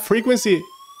 It's a frequency.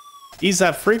 It's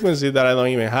a frequency that I don't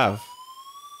even have.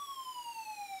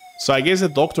 So I guess the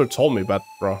doctor told me, but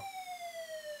bro.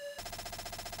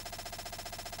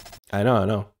 I know, I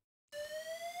know.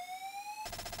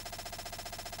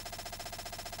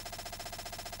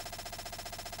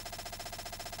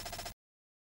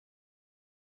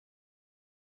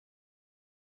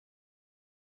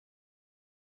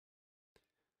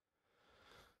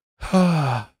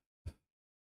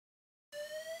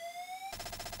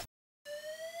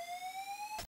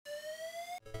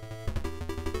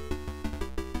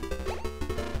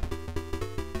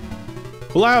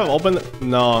 Could I have opened?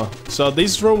 No. So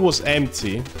this room was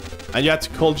empty, and you had to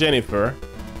call Jennifer,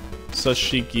 so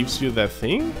she gives you that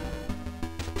thing.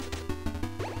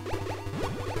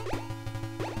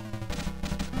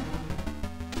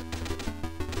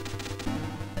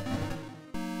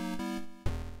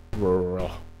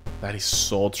 Bro, that is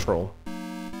so troll.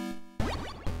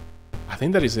 I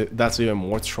think that's even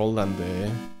more troll than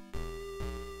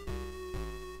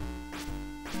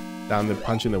the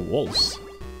punching the walls.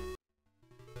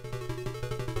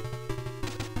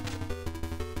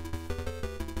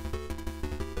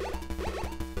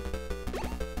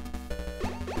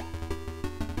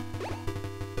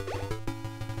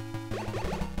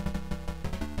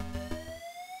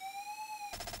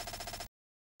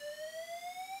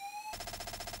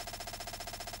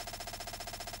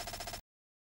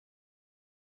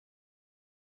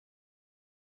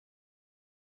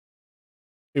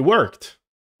 It worked.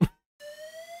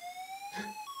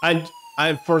 and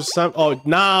for some... Oh,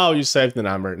 now you saved the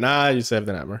number. Now you saved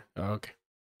the number. Okay.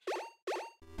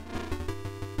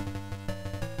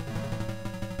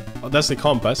 Oh, that's the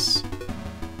compass.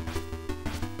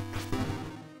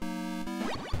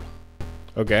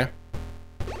 Okay.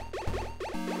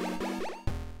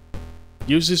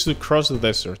 Use this to cross the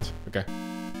desert. Okay.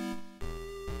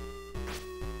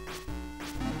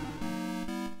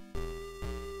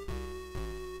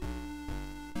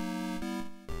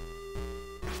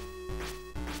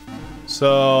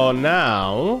 So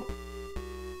now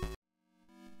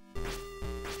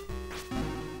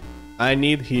I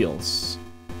need heals.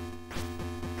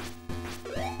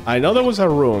 I know there was a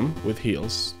room with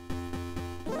heals.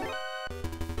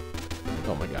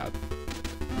 Oh my god.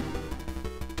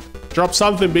 Drop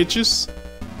something, bitches.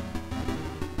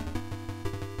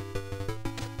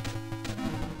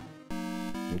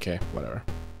 Okay, whatever.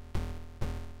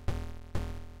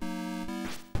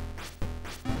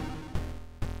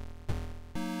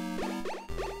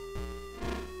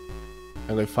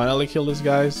 And they finally kill these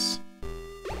guys.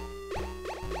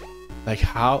 Like,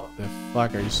 how the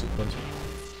fuck are you supposed to...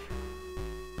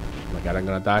 Oh my god, I'm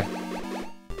gonna die.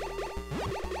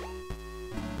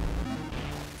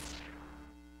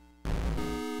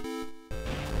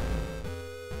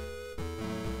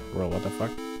 Bro, what the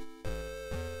fuck?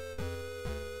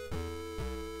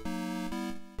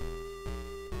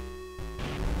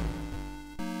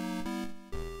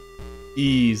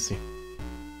 Easy.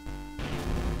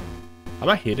 Am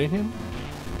I hitting him?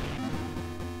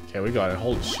 Okay, we got it.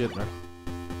 Holy shit, man.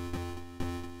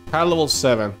 High level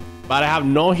 7. But I have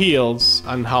no heals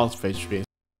and half HP.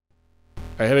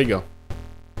 Okay, here we go.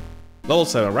 Level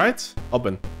 7, right?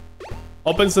 Open.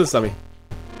 Open sesame.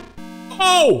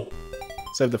 Oh!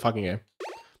 Save the fucking game.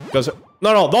 Because...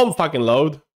 No, don't fucking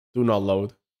load. Do not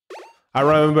load. I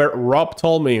remember Rob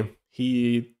told me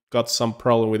he got some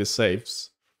problem with his saves.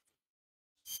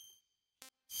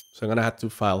 So I'm gonna have 2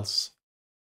 files.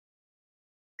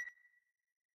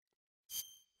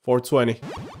 420.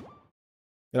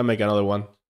 Gonna make another one.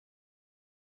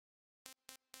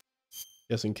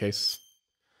 Just in case.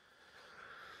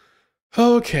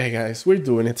 Okay, guys, we're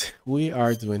doing it. We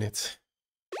are doing it.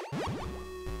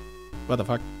 What the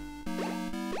fuck?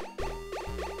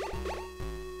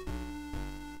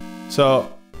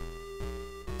 So,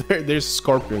 there's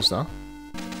scorpions now.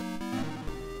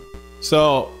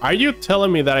 So, are you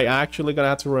telling me that I actually gonna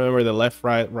have to remember the left,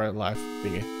 right, left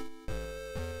thingy?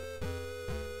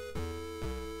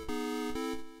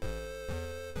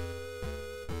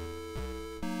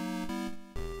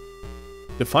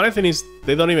 The funny thing is,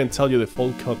 they don't even tell you the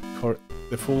full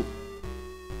the full...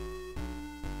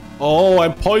 Oh,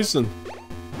 I'm poisoned.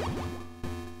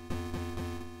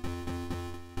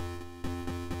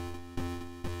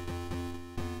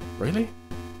 Really?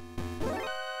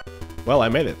 Well, I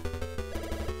made it.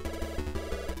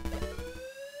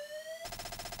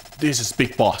 This is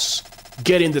Big Boss.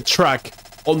 Get in the track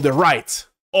on the right.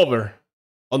 Over.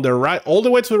 On the right, all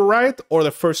the way to the right, or the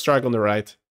first track on the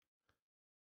right?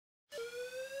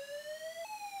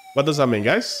 What does that mean,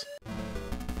 guys?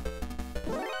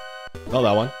 Not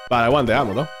that one. But I want the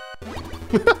ammo, though.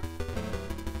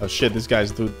 Oh shit, these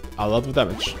guys do a lot of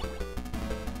damage.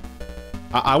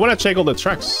 I want to check all the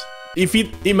tracks. If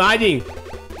it... Imagine...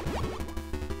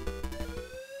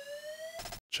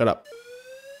 Shut up.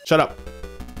 Shut up.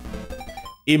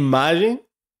 Imagine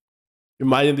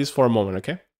this for a moment,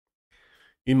 okay?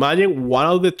 Imagine one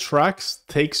of the tracks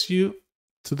takes you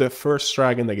to the first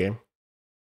track in the game.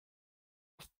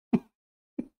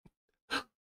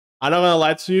 I'm not gonna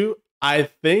lie to you. I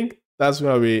think that's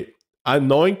gonna be... I'm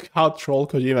knowing how troll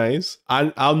Kojima is.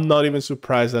 I'm not even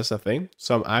surprised that's a thing.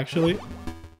 So I'm actually...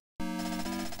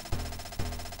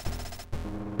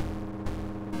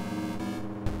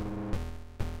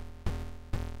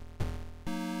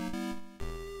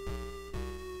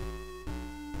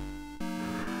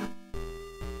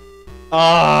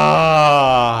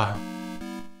 Ah.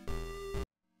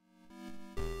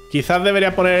 Quizás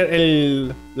debería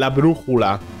poner la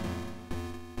brújula.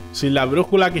 Sin la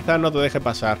brújula quizás no te deje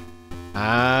pasar.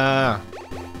 Ah.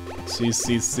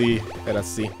 Sí. Era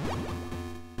así.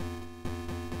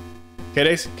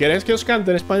 ¿Queréis que os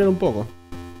cante en español un poco?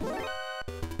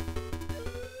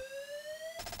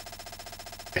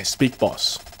 Es Big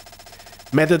Boss.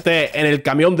 Métete en el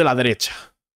camión de la derecha.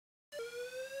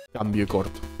 Cambio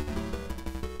corto.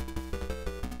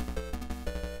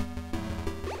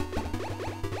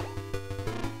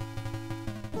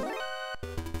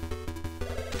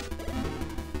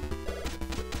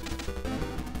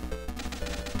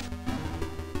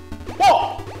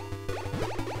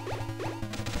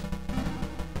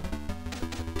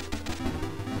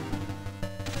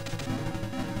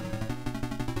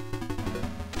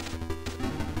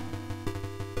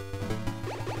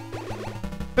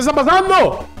 ¿Qué está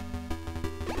pasando?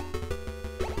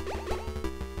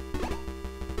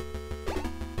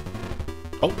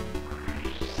 Oh.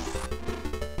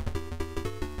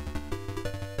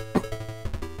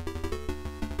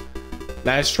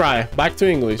 Nice try. Back to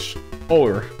English.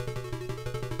 Over.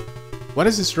 What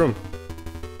is this room?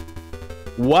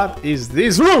 What is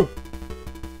this room?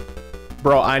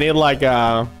 Bro, I need like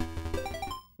a...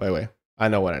 Wait. I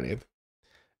know what I need.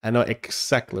 I know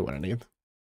exactly what I need.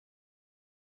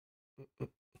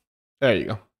 There you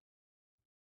go.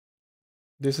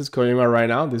 This is Kojima right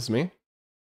now. This is me.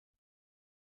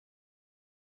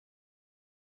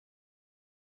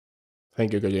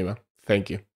 Thank you, Kojima.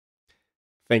 Thank you.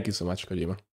 Thank you so much,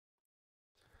 Kojima.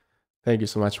 Thank you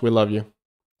so much. We love you.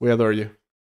 We adore you.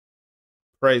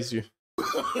 Praise you.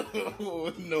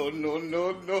 No.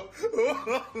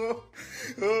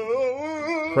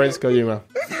 Praise Kojima.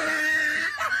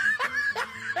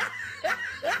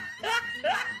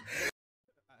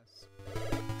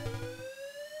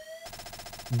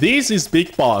 This is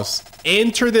Big Boss.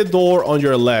 Enter the door on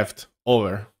your left.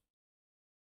 Over.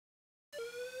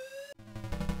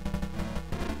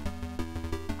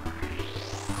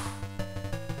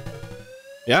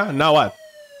 Yeah, now what?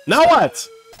 Now what?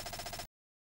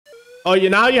 Oh,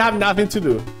 now you have nothing to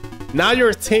do. Now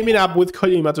you're teaming up with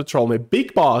Kojima to troll me.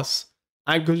 Big Boss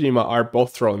and Kojima are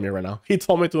both trolling me right now. He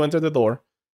told me to enter the door,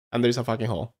 and there's a fucking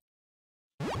hole.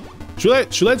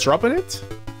 Should I drop in it?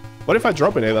 What if I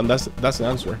drop in it and that's the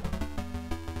answer?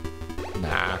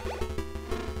 Nah.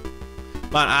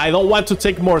 Man, I don't want to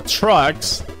take more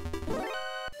trucks.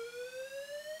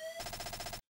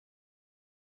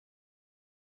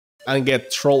 And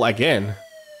get trolled again.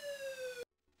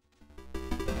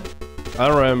 I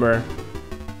don't remember.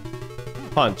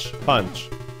 Punch.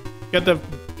 Get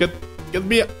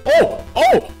me. Oh!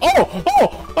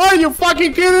 Are you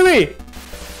fucking kidding me?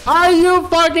 Are you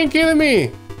fucking kidding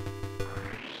me?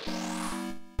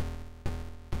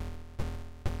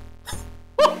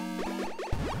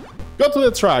 Go to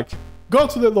the truck. Go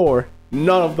to the door.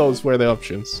 None of those were the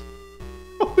options.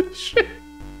 Holy shit.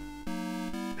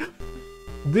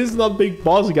 This is not Big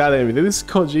Boss getting me. This is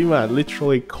Kojima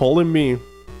literally calling me.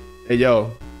 Hey,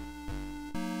 yo.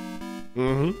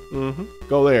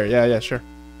 Go there. Yeah, sure.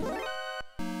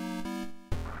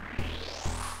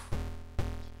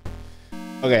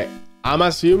 Okay, I'm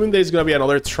assuming there's gonna be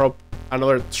another troll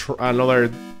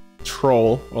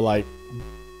or like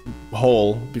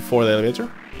hole before the elevator.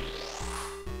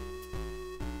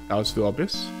 That was too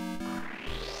obvious.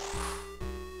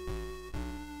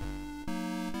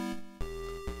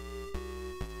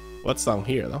 What's down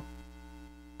here, though?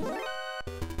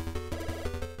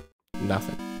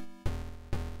 Nothing.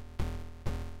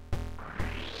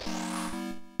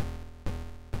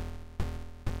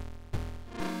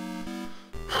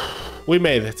 We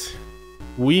made it.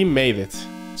 We made it.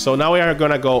 So now we are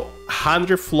gonna go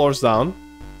 100 floors down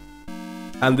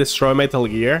and destroy Metal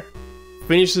Gear.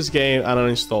 Finish this game and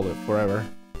uninstall it forever.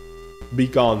 Be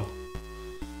gone.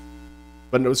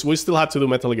 But we still have to do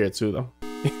Metal Gear 2, though.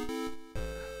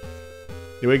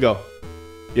 Here we go.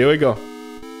 Here we go.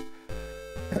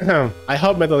 I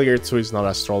hope Metal Gear 2 is not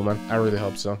a troll, man. I really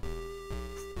hope so.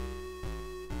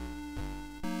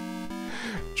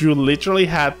 You literally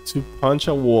had to punch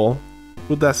a wall,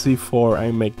 put that C4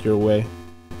 and make your way.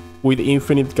 With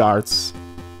infinite guards.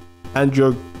 And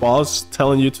your boss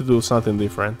telling you to do something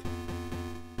different.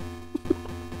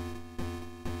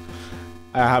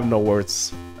 I have no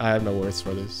words. I have no words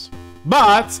for this.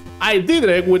 But I did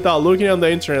it without looking on the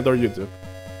internet or YouTube.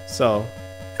 So,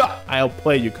 I'll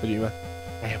play you, Kojima.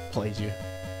 I have played you.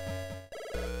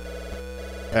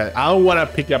 I don't want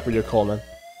to pick up with your call, man.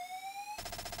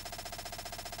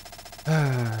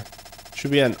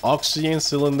 Should be an oxygen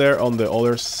cylinder on the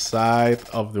other side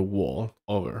of the wall.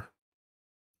 Over.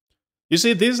 You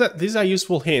see, this is a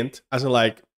useful hint, as in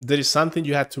like there is something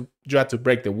you had to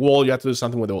break the wall. You have to do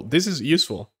something with the wall. This is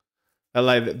useful. And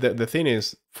like the thing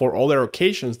is, for other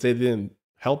occasions, they didn't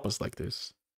help us like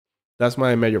this. That's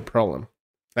my major problem.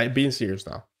 Like, being serious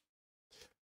now.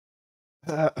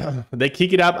 They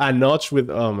kick it up a notch with...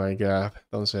 Oh my god.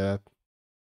 Don't say that.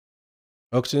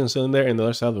 Oxygen cylinder and the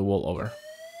other side of the wall. Over.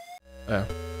 Yeah.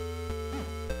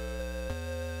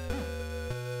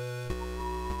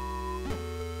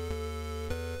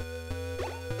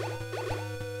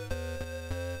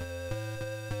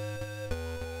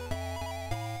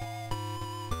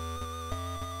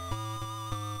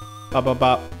 Bop, bop,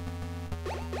 bop.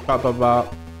 Bop, bop,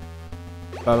 bop.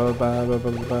 Bop, bop, bop, bop,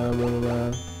 bop, bop,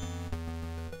 bop.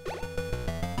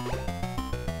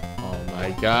 Oh my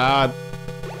god.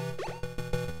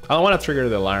 I don't want to trigger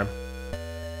the alarm.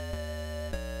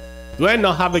 Do I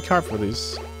not have the card for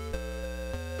this?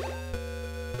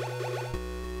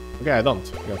 Okay, I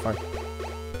don't. Okay, fine.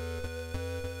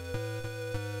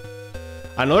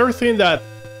 Another thing that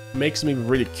makes me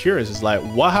really curious is like,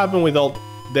 what happened with all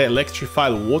the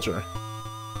electrified water?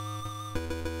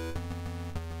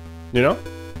 You know?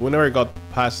 We never got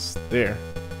past there.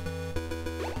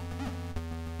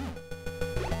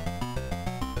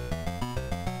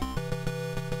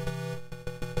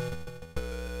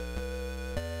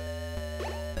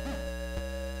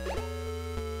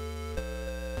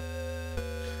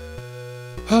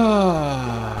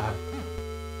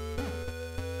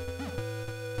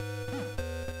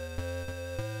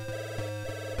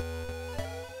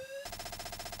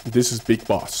 This is Big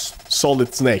Boss.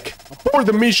 Solid Snake. Abort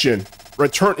the mission!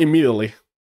 Return immediately.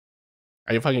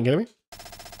 Are you fucking kidding me?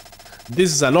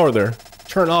 This is an order.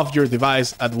 Turn off your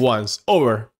device at once.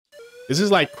 Over. This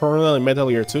is like Colonel in Metal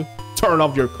Gear 2. Turn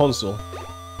off your console.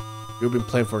 You've been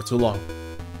playing for too long.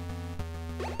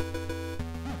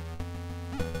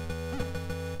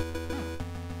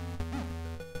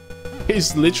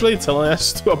 He's literally telling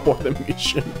us to abort the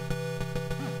mission.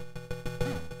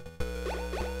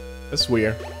 That's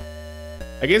weird.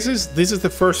 I guess this is the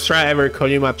first try ever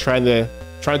Kojima trying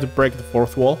to break the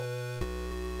fourth wall.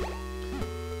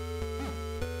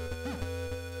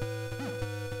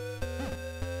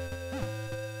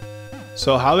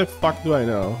 So how the fuck do I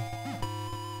know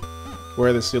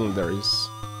where the cylinder is?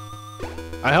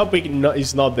 I hope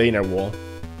it's not the inner wall.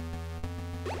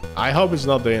 I hope it's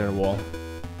not the inner wall.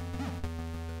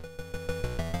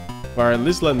 Or at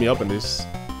least let me open this.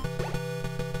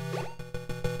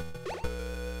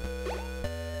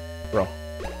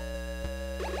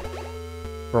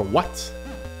 Bro, what?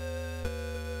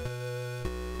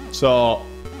 So...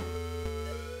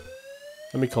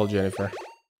 let me call Jennifer.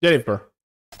 Jennifer.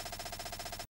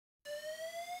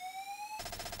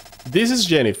 This is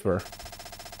Jennifer.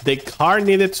 The card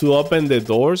needed to open the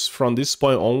doors from this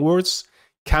point onwards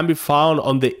can be found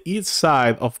on the east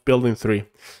side of Building 3.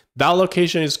 That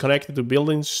location is connected to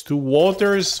Buildings 2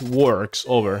 Water's Works.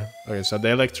 Over. Okay, so the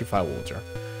electrified water.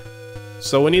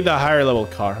 So we need a higher level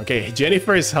car. Okay,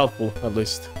 Jennifer is helpful, at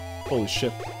least. Holy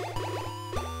shit.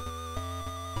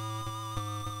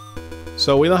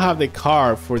 So we don't have the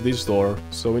car for this door,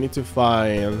 so we need to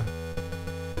find...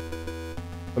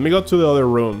 Let me go to the other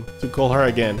room to call her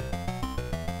again.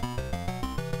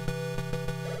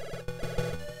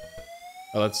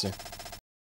 Let's see.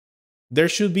 There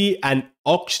should be an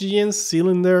oxygen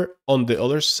cylinder on the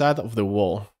other side of the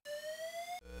wall.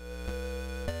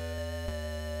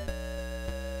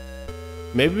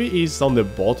 Maybe it's on the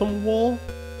bottom wall?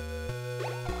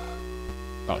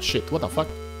 Oh shit, what the fuck?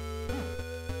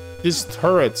 These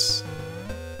turrets...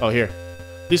 Oh, here.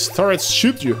 These turrets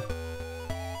shoot you.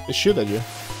 They shoot at you.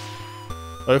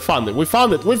 Oh, we found it, we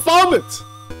found it, we found it!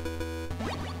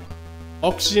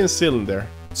 Oxygen cylinder.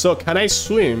 So, can I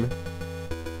swim?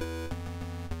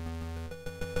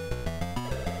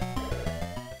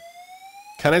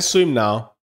 Can I swim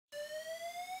now?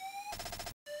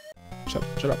 Shut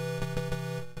up, shut up.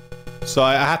 So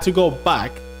I had to go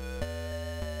back.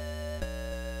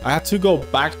 I had to go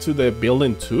back to the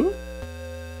building too?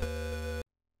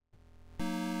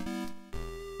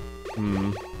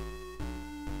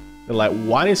 Like,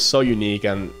 one is so unique,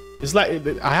 and it's like,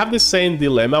 I have the same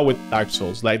dilemma with Dark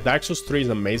Souls. Like, Dark Souls 3 is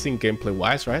amazing gameplay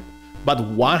wise, right? But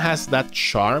one has that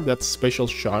charm, that special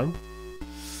charm.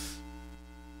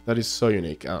 That is so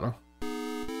unique, I don't know.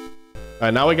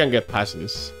 Alright, now we can get past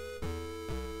this.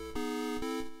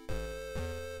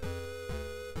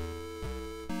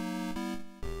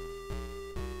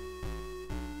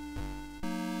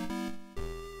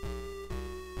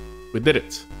 We did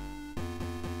it.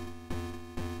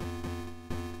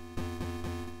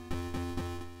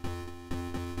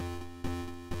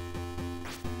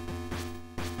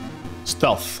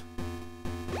 Stealth.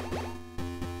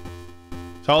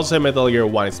 So I'll say Metal Gear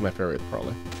 1 is my favorite,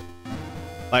 probably.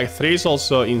 Like, 3 is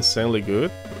also insanely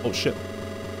good. Oh, shit.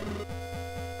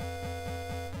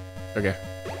 Okay.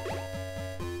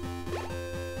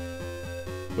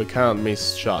 We cannot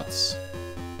miss shots.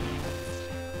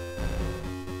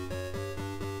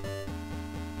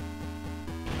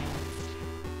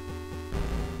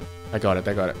 I got it,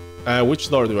 I got it. Which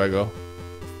door do I go?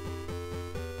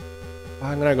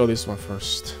 I'm gonna go this one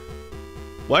first.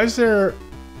 Why is there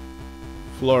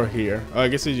floor here? Oh, I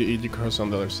guess you cross on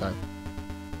the other side.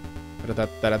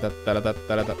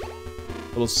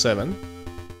 Level 7.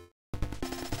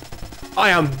 I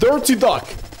am Dirty Duck!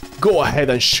 Go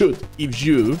ahead and shoot if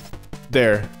you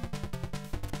dare.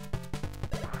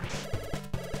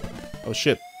 Oh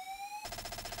shit.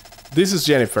 This is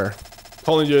Jennifer.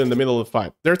 calling you in the middle of the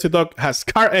fight. Dirty Dog has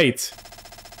car 8.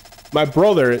 My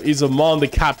brother is among the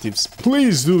captives.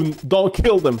 Please don't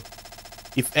kill them.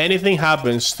 If anything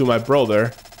happens to my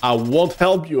brother, I won't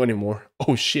help you anymore.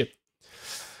 Oh shit.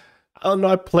 I don't know,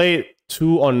 I played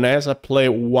 2 on NES. I played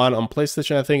 1 on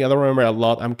PlayStation, I think. I don't remember a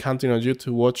lot. I'm counting on you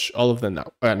to watch all of them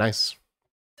now. Oh, yeah, nice.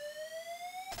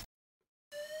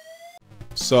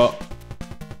 So,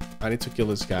 I need to kill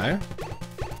this guy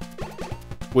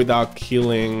without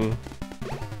killing...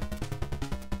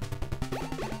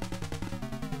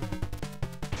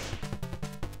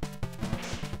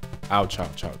 Ouch,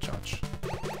 ouch, ouch, ouch.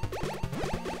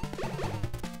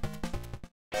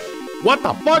 What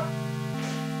the fuck?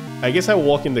 I guess I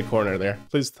walk in the corner there.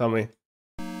 Please tell me.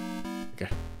 Okay.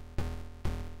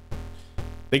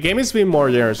 The game is being more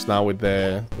generous now with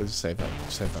the save at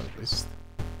least.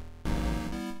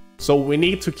 So we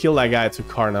need to kill that guy to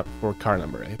car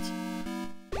number 8.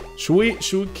 Should we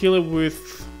kill it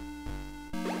with...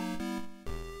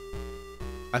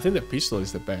 I think the pistol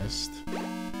is the best.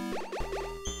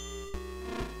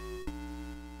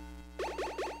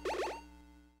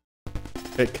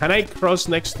 Okay, can I cross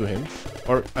next to him?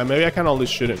 Or maybe I can only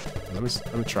shoot him. Let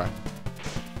me try.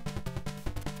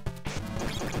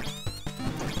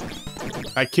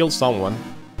 I killed someone.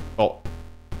 Oh.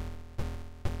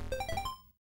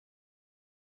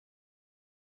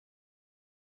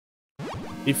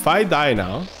 If I die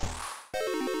now,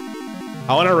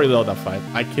 I want to reload that fight.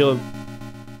 I killed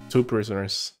 2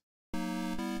 prisoners.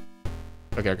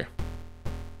 Okay.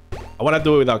 I want to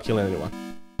do it without killing anyone.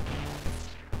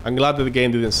 I'm glad that the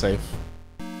game didn't save.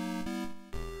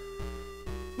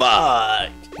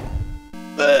 Fuck!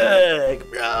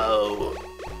 Fuck, bro!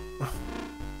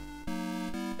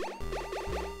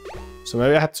 So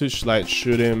maybe I had to like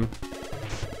shoot him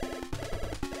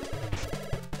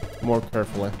more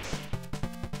carefully.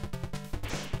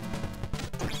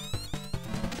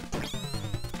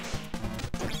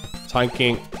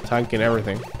 Tanking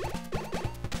everything.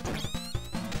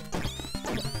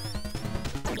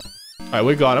 Alright,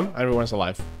 we got him. Everyone's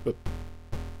alive. Good.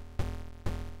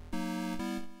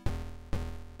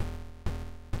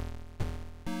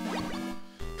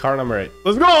 Car number 8.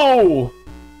 Let's go!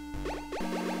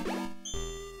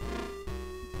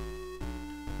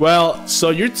 Well, so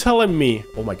you're telling me...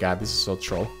 Oh my god, this is so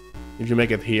troll. If you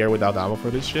make it here without ammo for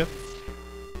this shit.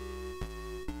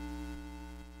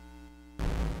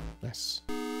 Nice.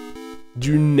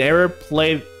 You never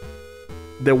played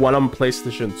the one on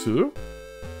PlayStation 2?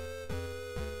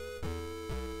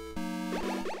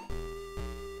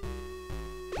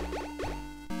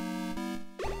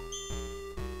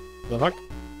 The fuck?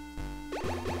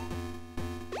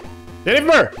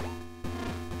 Jennifer!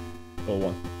 Oh,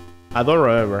 1. I don't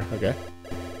remember. Okay.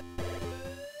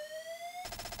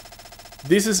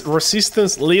 This is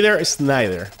Resistance Leader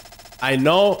Snyder. I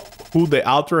know who the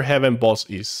Outer Heaven boss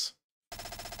is.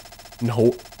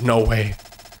 No way.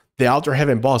 The Outer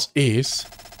Heaven boss is...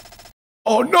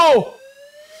 Oh no!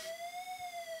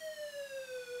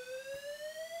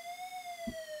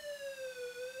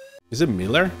 Is it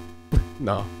Miller?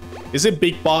 No. Is it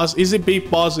Big Boss? Is it Big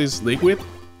Boss is Liquid?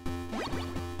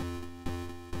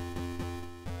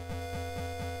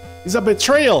 It's a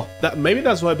betrayal. Maybe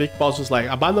that's why Big Boss was like,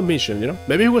 abandon mission, you know?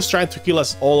 Maybe he was trying to kill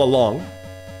us all along.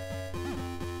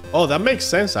 Oh, that makes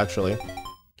sense, actually.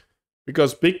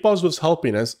 Because Big Boss was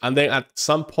helping us, and then at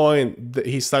some point,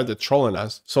 he started trolling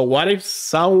us. So what if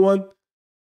someone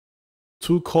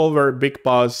took over Big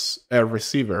Boss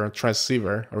receiver, or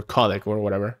transceiver, or codec, or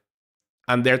whatever,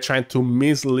 and they're trying to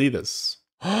mislead us?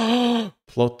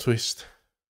 Plot twist.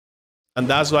 And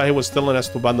that's why he was telling us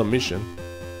to abandon mission.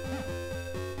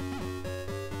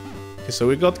 Okay, so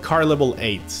we got car level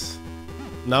 8.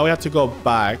 Now we have to go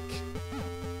back.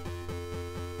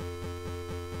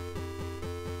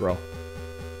 Bro.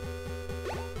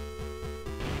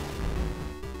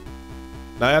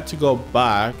 Now I have to go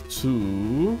back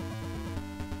to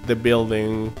the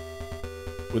building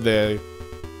with the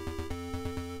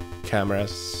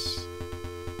cameras.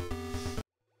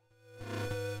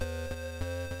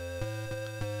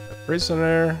 A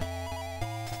prisoner.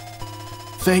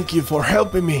 Thank you for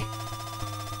helping me.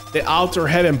 The Outer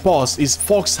Heaven boss is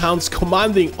Foxhound's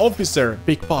commanding officer,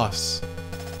 Big Boss.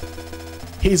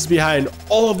 He's behind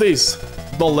all of this.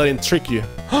 Don't let him trick you.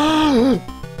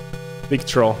 Big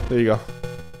troll. There you go.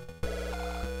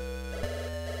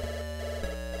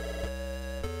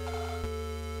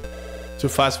 Too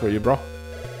fast for you, bro.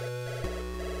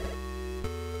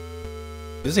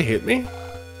 Does he hit me?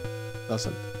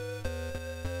 Doesn't.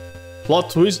 Plot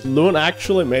twist, Loon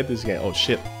actually made this game. Oh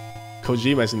shit.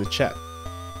 Kojima is in the chat.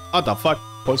 What the fuck?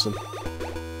 Poison.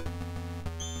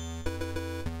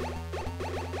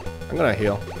 I'm gonna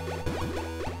heal.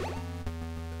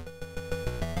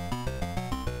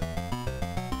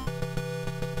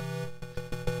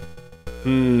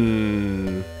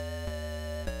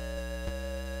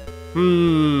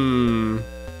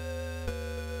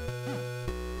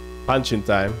 Punching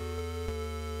time.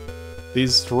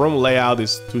 This room layout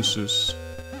is too sus.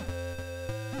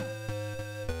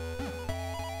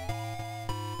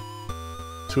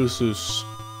 Too sus.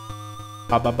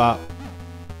 Ba ba ba.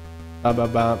 Ba ba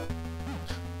ba.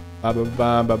 Ba ba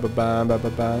ba ba ba ba ba ba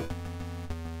ba.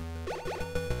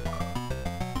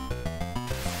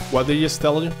 What did he just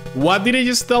tell you? What did he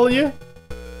just tell you?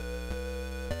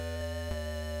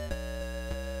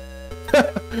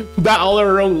 That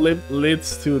other room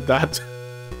leads to that.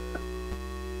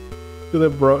 To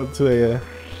the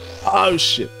oh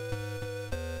shit.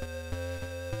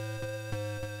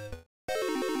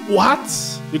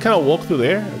 What? You cannot walk through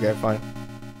there? Okay, fine.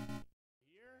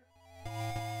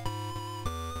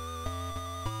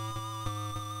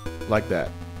 Like that.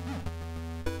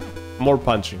 More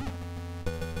punching.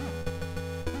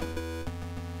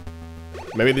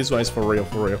 Maybe this one is for real,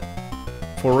 for real.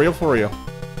 For real, for real.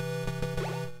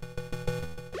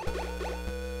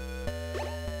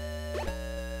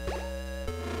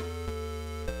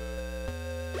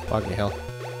 Fucking hell.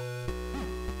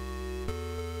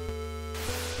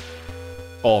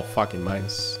 Oh, fucking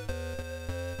mines.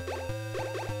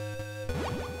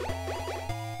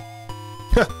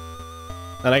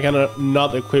 And I cannot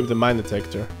not equip the mine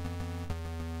detector.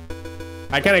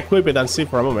 I can equip it and see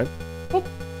for a moment. Oop.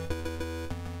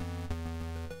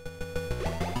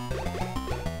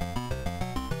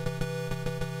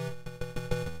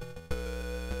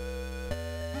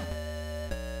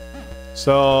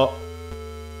 So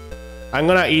I'm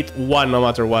gonna eat one no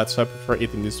matter what, so I prefer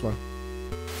eating this one.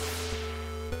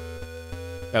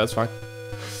 Yeah, that's fine.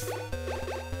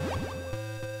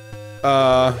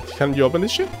 Can you open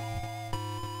this shit?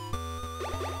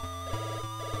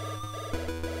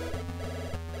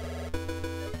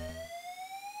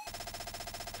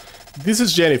 This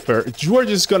is Jennifer. You are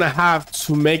just gonna have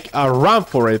to make a run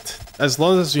for it. As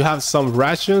long as you have some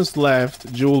rations left,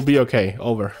 you will be okay.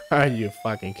 Over. Are you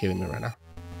fucking kidding me right now?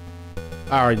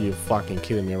 Are you fucking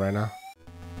kidding me right now?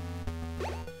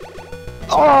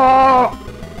 Oh!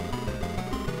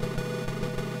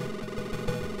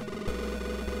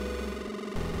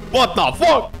 What the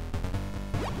fuck?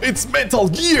 It's Metal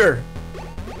Gear!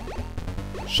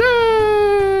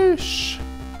 Sheesh.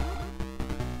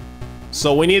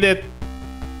 So we needed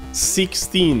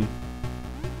 16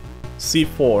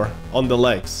 C4 on the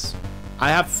legs. I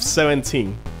have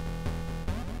 17.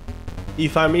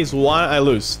 If I miss one, I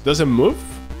lose. Does it move?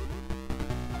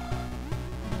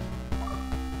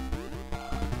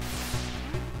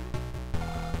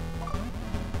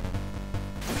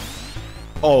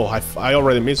 Oh, I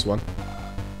already missed one.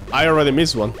 I already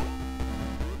missed one.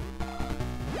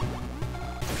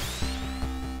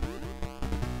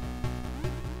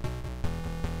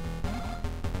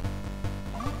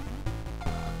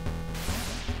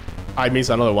 I missed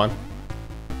another one.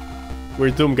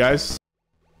 We're doomed, guys.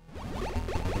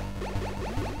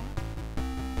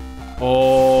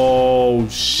 Oh,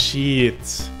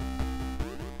 shit.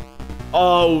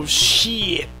 Oh,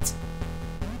 shit.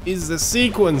 It's the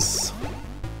sequence.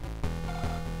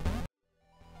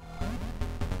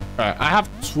 Alright, I have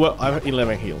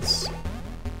 11 heals.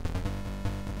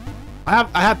 I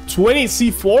had 20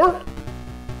 C4?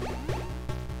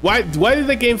 Why did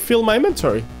the game fill my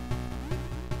inventory?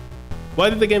 Why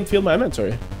did the game fill my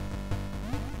inventory?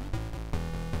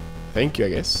 Thank you, I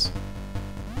guess.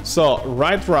 So,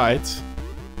 right.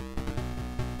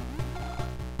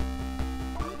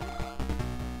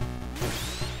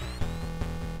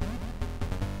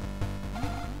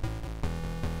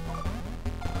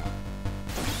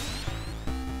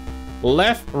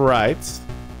 Left, right.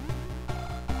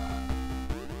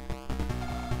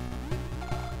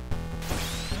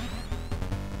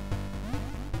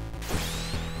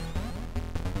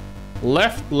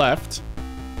 Left, left.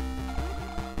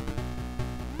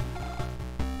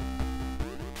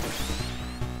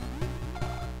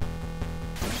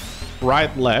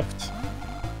 Right, left.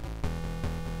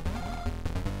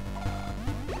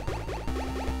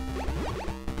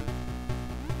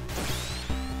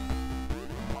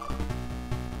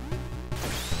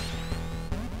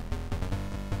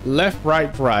 Left,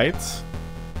 right, right.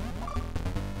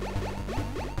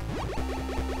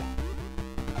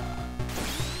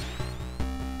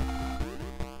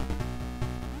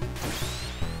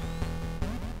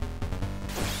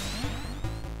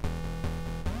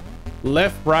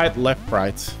 Left, right, left,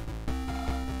 right. .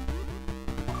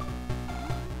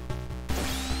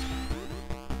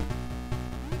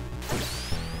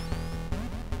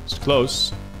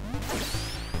 close.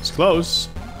 It's close.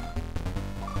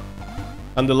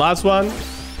 And the last one.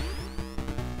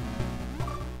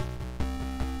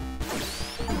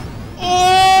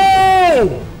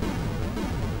 Oh!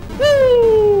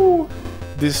 Woo!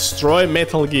 Destroy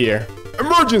Metal Gear.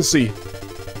 Emergency!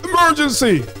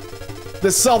 Emergency!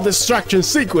 The self-destruction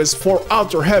sequence for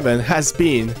Outer Heaven has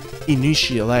been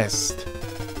initialized.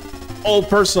 All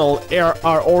personnel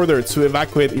are ordered to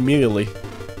evacuate immediately.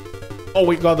 Oh,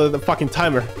 we got the fucking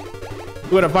timer.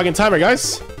 We got a fucking timer,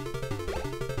 guys.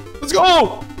 Let's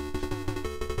go!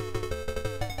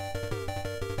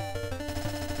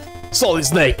 Solid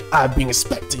Snake, I've been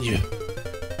expecting you.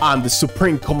 I'm the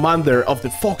Supreme Commander of the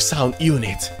Foxhound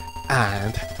Unit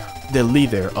and the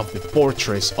leader of the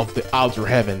Fortress of the Outer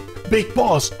Heaven. Big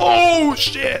Boss! Oh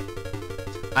shit!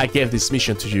 I gave this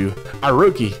mission to you, a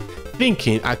rookie,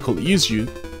 thinking I could use you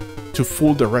to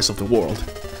fool the rest of the world.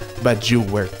 But you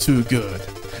were too good.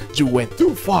 You went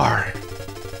too far.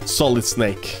 Solid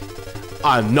Snake,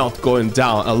 I'm not going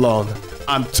down alone.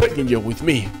 I'm taking you with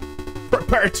me.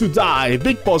 Prepare to die,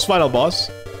 Big Boss, final boss.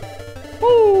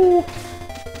 Woo!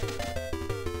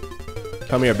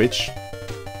 Come here, bitch.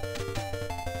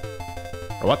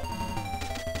 Or what?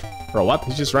 Bro, what?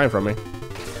 He's just running from me.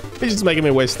 He's just making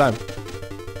me waste time.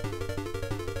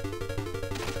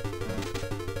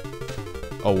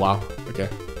 Oh, wow. Okay.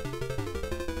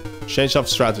 Change of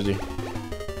strategy.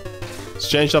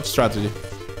 Change of strategy.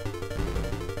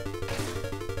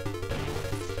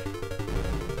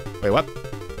 Wait, what?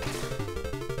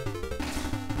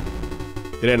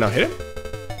 Did I not hit him?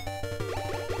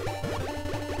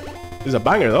 This is a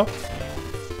banger, though.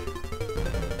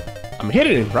 I'm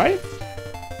hitting him, right?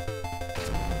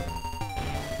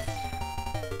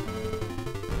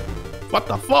 What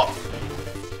the fuck?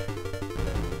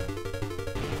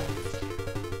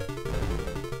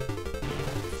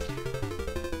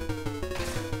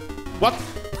 What?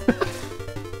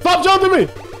 Stop jumping me!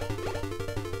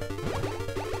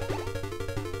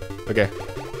 Okay.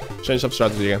 Change of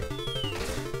strategy again.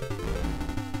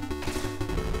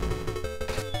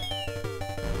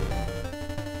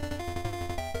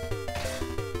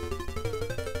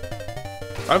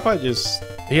 What if I just...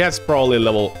 He has probably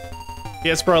level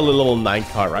 9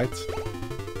 car, right?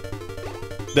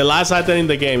 The last item in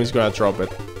the game is gonna drop it.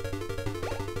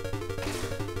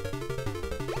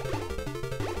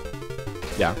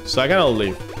 Yeah, so I cannot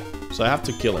leave. So I have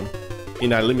to kill him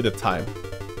in a limited time.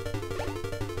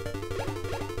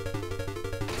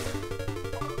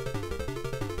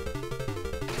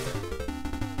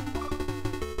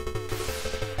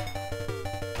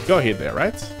 Go hit there,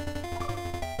 right?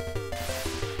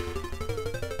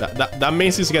 That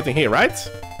means he's getting hit, right?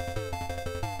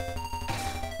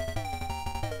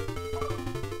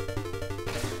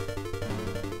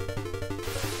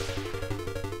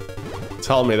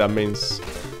 Tell me that means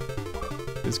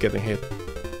he's getting hit.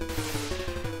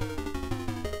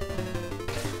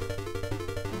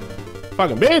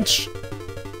 Fucking bitch!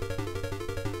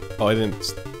 Oh, I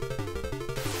didn't.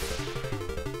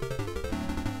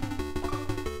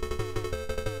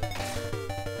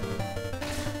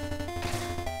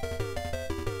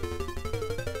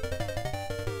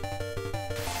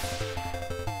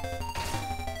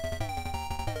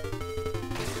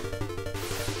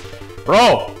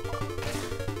 Bro!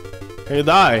 Can you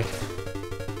die?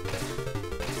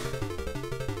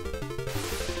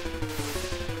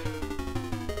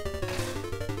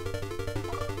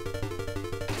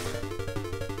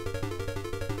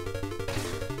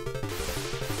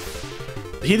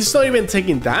 He's not even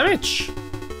taking damage.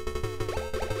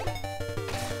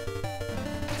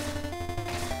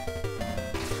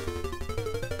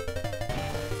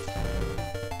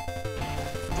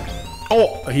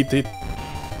 Oh, he did.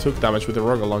 Took damage with the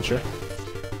rocket launcher.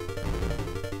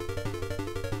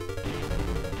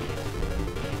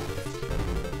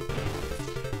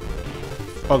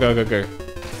 Okay, okay, okay.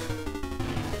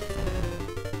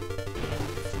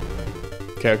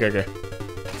 Okay, okay, okay.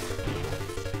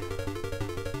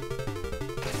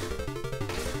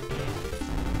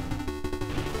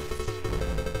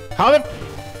 How the...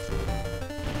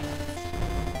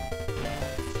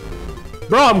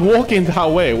 Bro, I'm walking that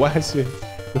way. Why is he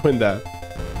doing that?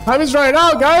 Time is running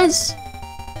out, guys!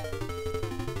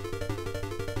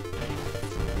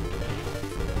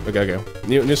 Okay, okay.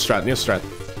 New strat, new strat.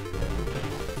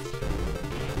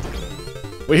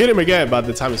 We hit him again, but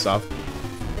the time is off.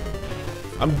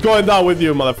 I'm going down with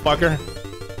you, motherfucker.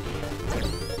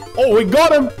 Oh, we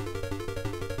got him!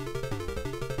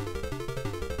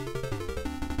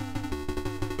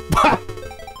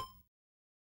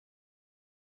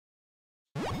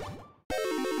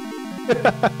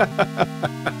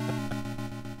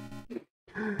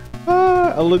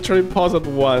 I literally paused at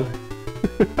 1.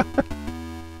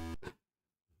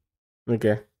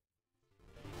 Okay.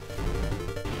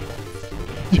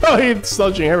 Yo, he's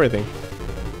dodging everything.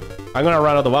 I'm gonna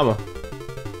run out of ammo.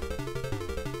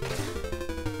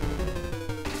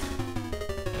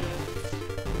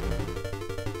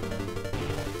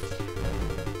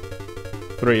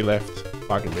 Three left.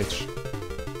 Fucking bitch.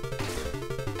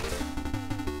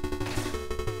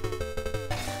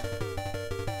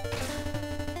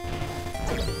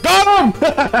 Got him!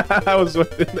 I was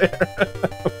waiting there.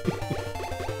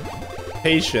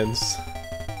 Patience.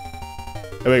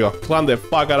 There we go. Climb the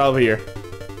fuck out of here.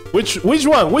 Which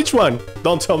one? Which one?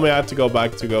 Don't tell me I have to go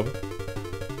back to go.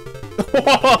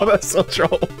 Oh, that's so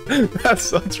troll. That's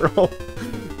so troll.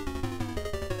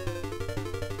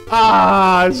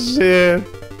 Ah, shit.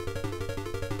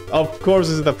 Of course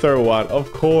this is the third one.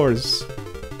 Of course.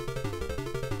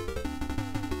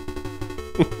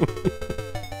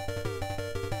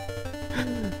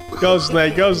 Go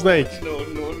Snake, go Snake. No.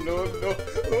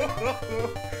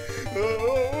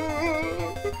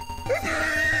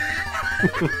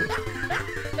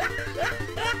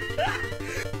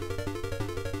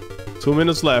 2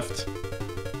 minutes left.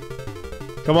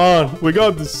 Come on, we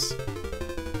got this.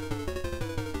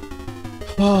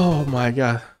 Oh my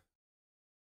god.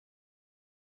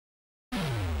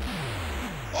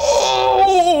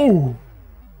 Oh!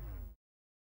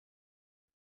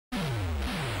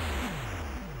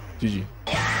 GG.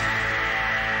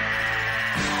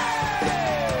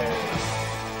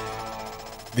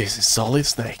 This is Solid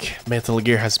Snake. Metal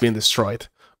Gear has been destroyed.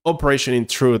 Operation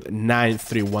Intrude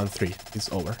 9313 is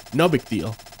over. No big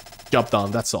deal. Job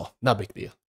done, that's all. No big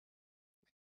deal.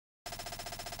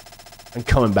 I'm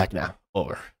coming back now.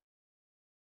 Over.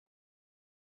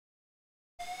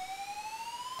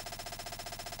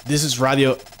 This is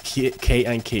Radio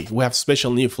K&K. We have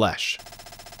special new flash.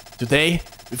 Today,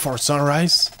 before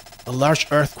sunrise, a large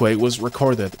earthquake was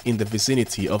recorded in the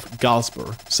vicinity of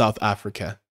Galsburg, South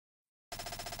Africa.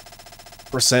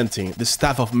 Presenting the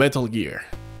staff of Metal Gear.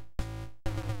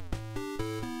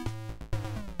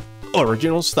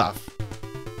 Original staff.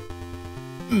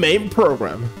 Main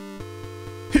program.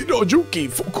 Hiroyuki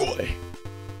Fukui.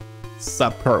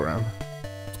 Sub-program.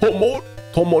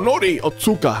 Tomonori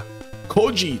Otsuka.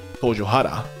 Koji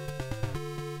Tojohara.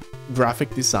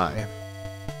 Graphic design.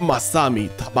 Masami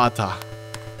Tabata.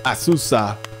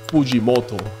 Asusa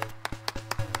Fujimoto.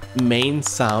 Main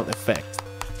sound effect.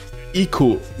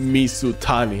 Iku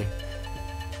Misutani.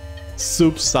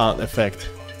 Sub sound effect.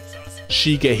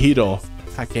 Shigehiro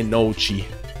Takenouchi.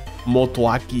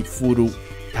 Motoaki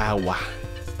Furukawa.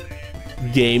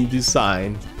 Game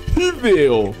design.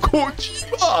 Hideo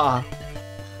Kojima.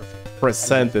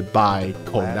 Presented by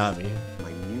Konami.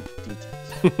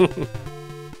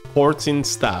 Porting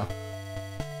staff.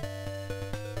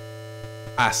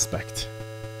 Aspect.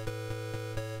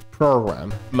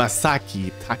 Program.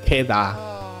 Masaki Takeda.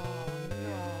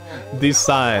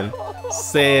 Design.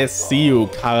 Seiyu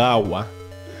Kagawa.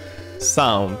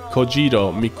 Sound.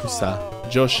 Kojiro Mikusa.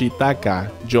 Yoshitaka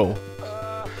Jo.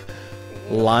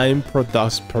 Line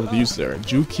producer.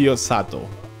 Yukio Sato.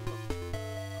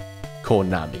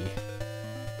 Konami.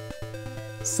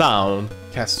 Sound.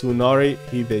 Kazunori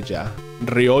Hideja.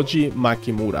 Ryoji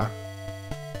Makimura.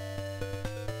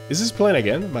 Is this playing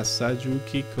again?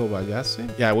 Masayuki Kobayashi?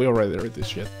 Yeah, we already read this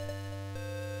shit.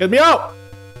 Get me out!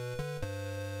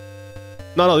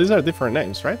 No, these are different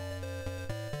names, right?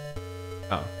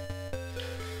 Oh.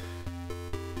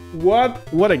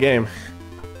 What a game.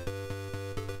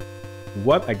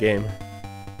 What a game.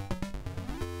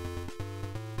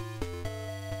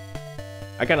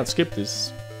 I cannot skip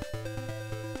this.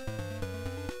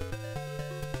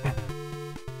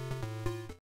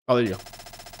 Oh, there you go.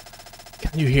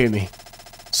 Can you hear me?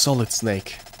 Solid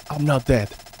Snake. I'm not dead.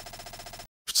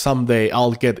 Someday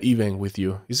I'll get even with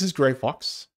you. Is this Grey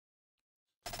Fox?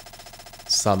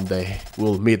 Someday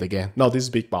we'll meet again. No, this is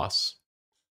Big Boss.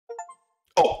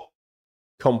 Oh!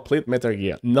 Complete Metal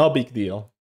Gear. No big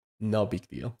deal. No big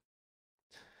deal.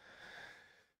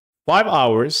 5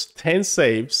 hours, 10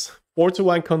 saves,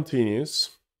 41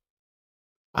 continues,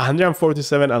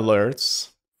 147 alerts,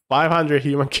 500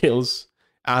 human kills,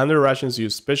 100 rations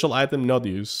used, special item not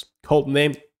used,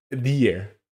 codename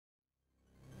Deer.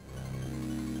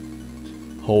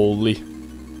 Holy.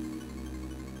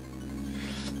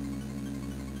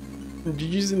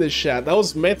 GG's in the chat. That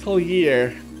was Metal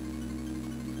Gear.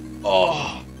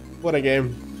 Oh, what a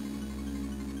game.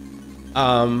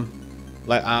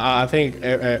 Like I think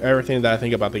everything that I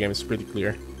think about the game is pretty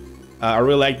clear. I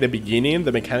really like the beginning,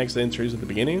 the mechanics they introduced at the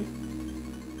beginning.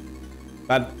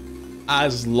 But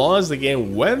as long as the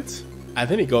game went, I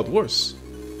think it got worse.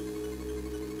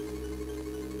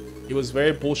 It was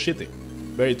very bullshitty,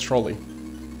 very trolling.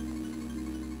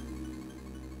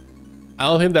 I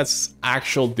don't think that's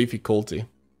actual difficulty.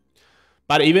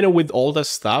 But even with all that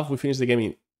stuff, we finished the game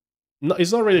in... No,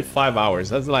 it's not really 5 hours.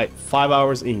 That's like 5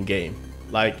 hours in game.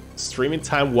 Like streaming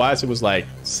time wise, it was like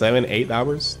 7-8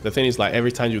 hours. The thing is, like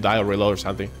every time you die or reload or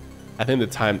something, I think the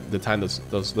time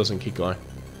doesn't keep going.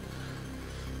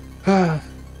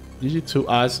 GG to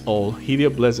us all.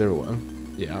 Hideo bless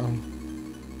everyone. Yeah.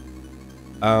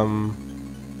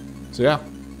 So yeah.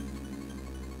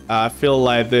 I feel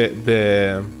like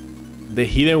the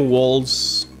hidden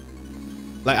walls,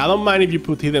 like I don't mind if you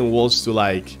put hidden walls to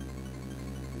like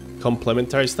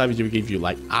complementary stuff, if you give you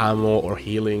like ammo or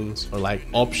healings or like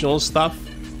optional stuff.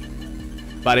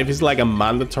 But if it's like a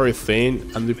mandatory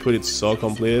thing and they put it so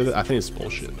completed, I think it's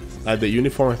bullshit. Like the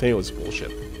uniform thing was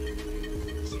bullshit.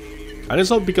 And it's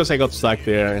not because I got stuck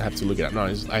there and had to look at it. No,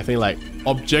 I think like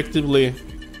objectively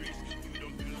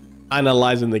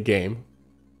analyzing the game,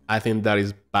 I think that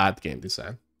is bad game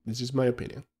design. This is my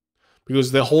opinion.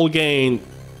 Because the whole game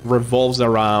revolves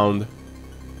around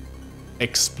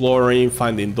exploring,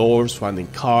 finding doors, finding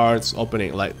cards,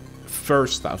 opening like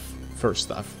first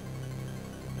stuff.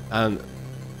 And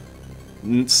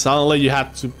suddenly you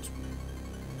had to,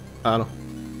 I don't know,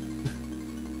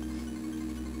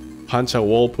 punch a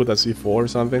wall, put a C4 or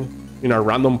something in a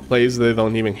random place they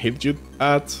don't even hit you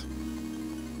at.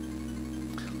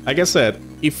 Like I said,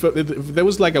 if there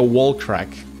was like a wall crack,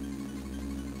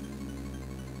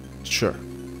 sure.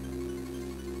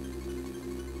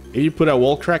 If you put a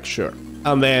wall crack, sure.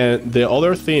 And then the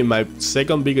other thing, my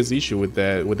second biggest issue with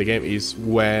the game is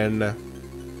when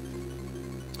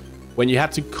you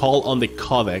have to call on the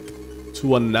codec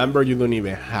to a number you don't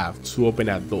even have to open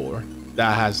a door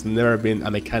that has never been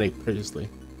a mechanic previously.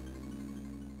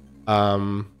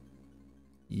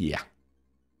 Yeah.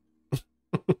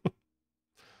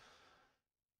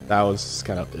 That was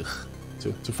kind of ugh,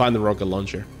 to find the rocket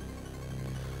launcher.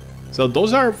 So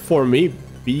those are for me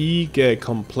big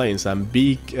complaints and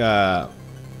big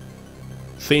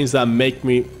things that make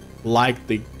me like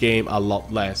the game a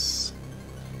lot less.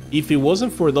 If it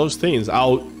wasn't for those things,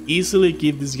 I'll easily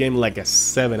give this game like a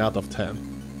 7 out of 10.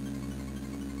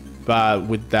 But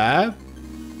with that,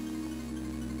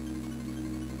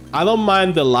 I don't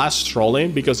mind the last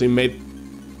trolling because it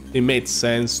made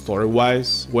sense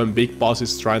story-wise when Big Boss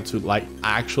is trying to like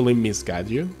actually misguide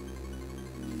you.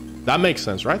 That makes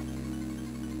sense, right?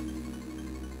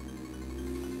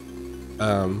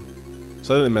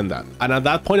 So I didn't mean that. And at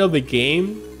that point of the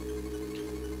game,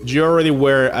 you already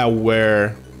were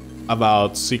aware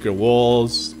about secret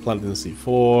walls, planting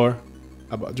C4.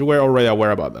 You were already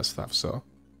aware about that stuff. So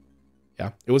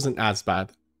yeah, it wasn't as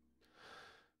bad.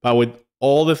 But with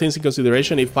all the things in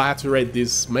consideration, if I had to rate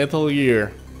this Metal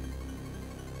Gear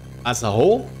as a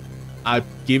whole, I'd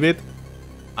give it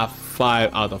a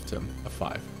 5 out of 10. A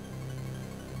 5.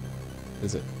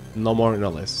 Is it? No more, no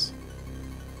less.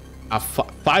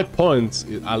 5 points.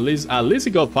 At least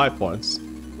it got 5 points.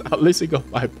 At least it got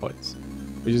 5 points,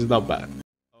 which is not bad.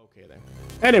 Okay then.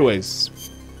 Anyways,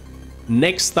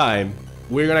 next time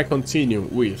we're gonna continue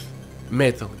with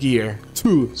Metal Gear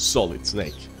 2 Solid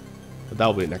Snake. But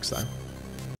that'll be next time.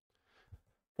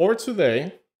 For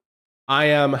today, I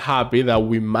am happy that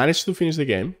we managed to finish the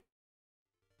game.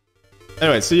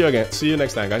 Anyway, see you again. See you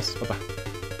next time, guys. Bye bye.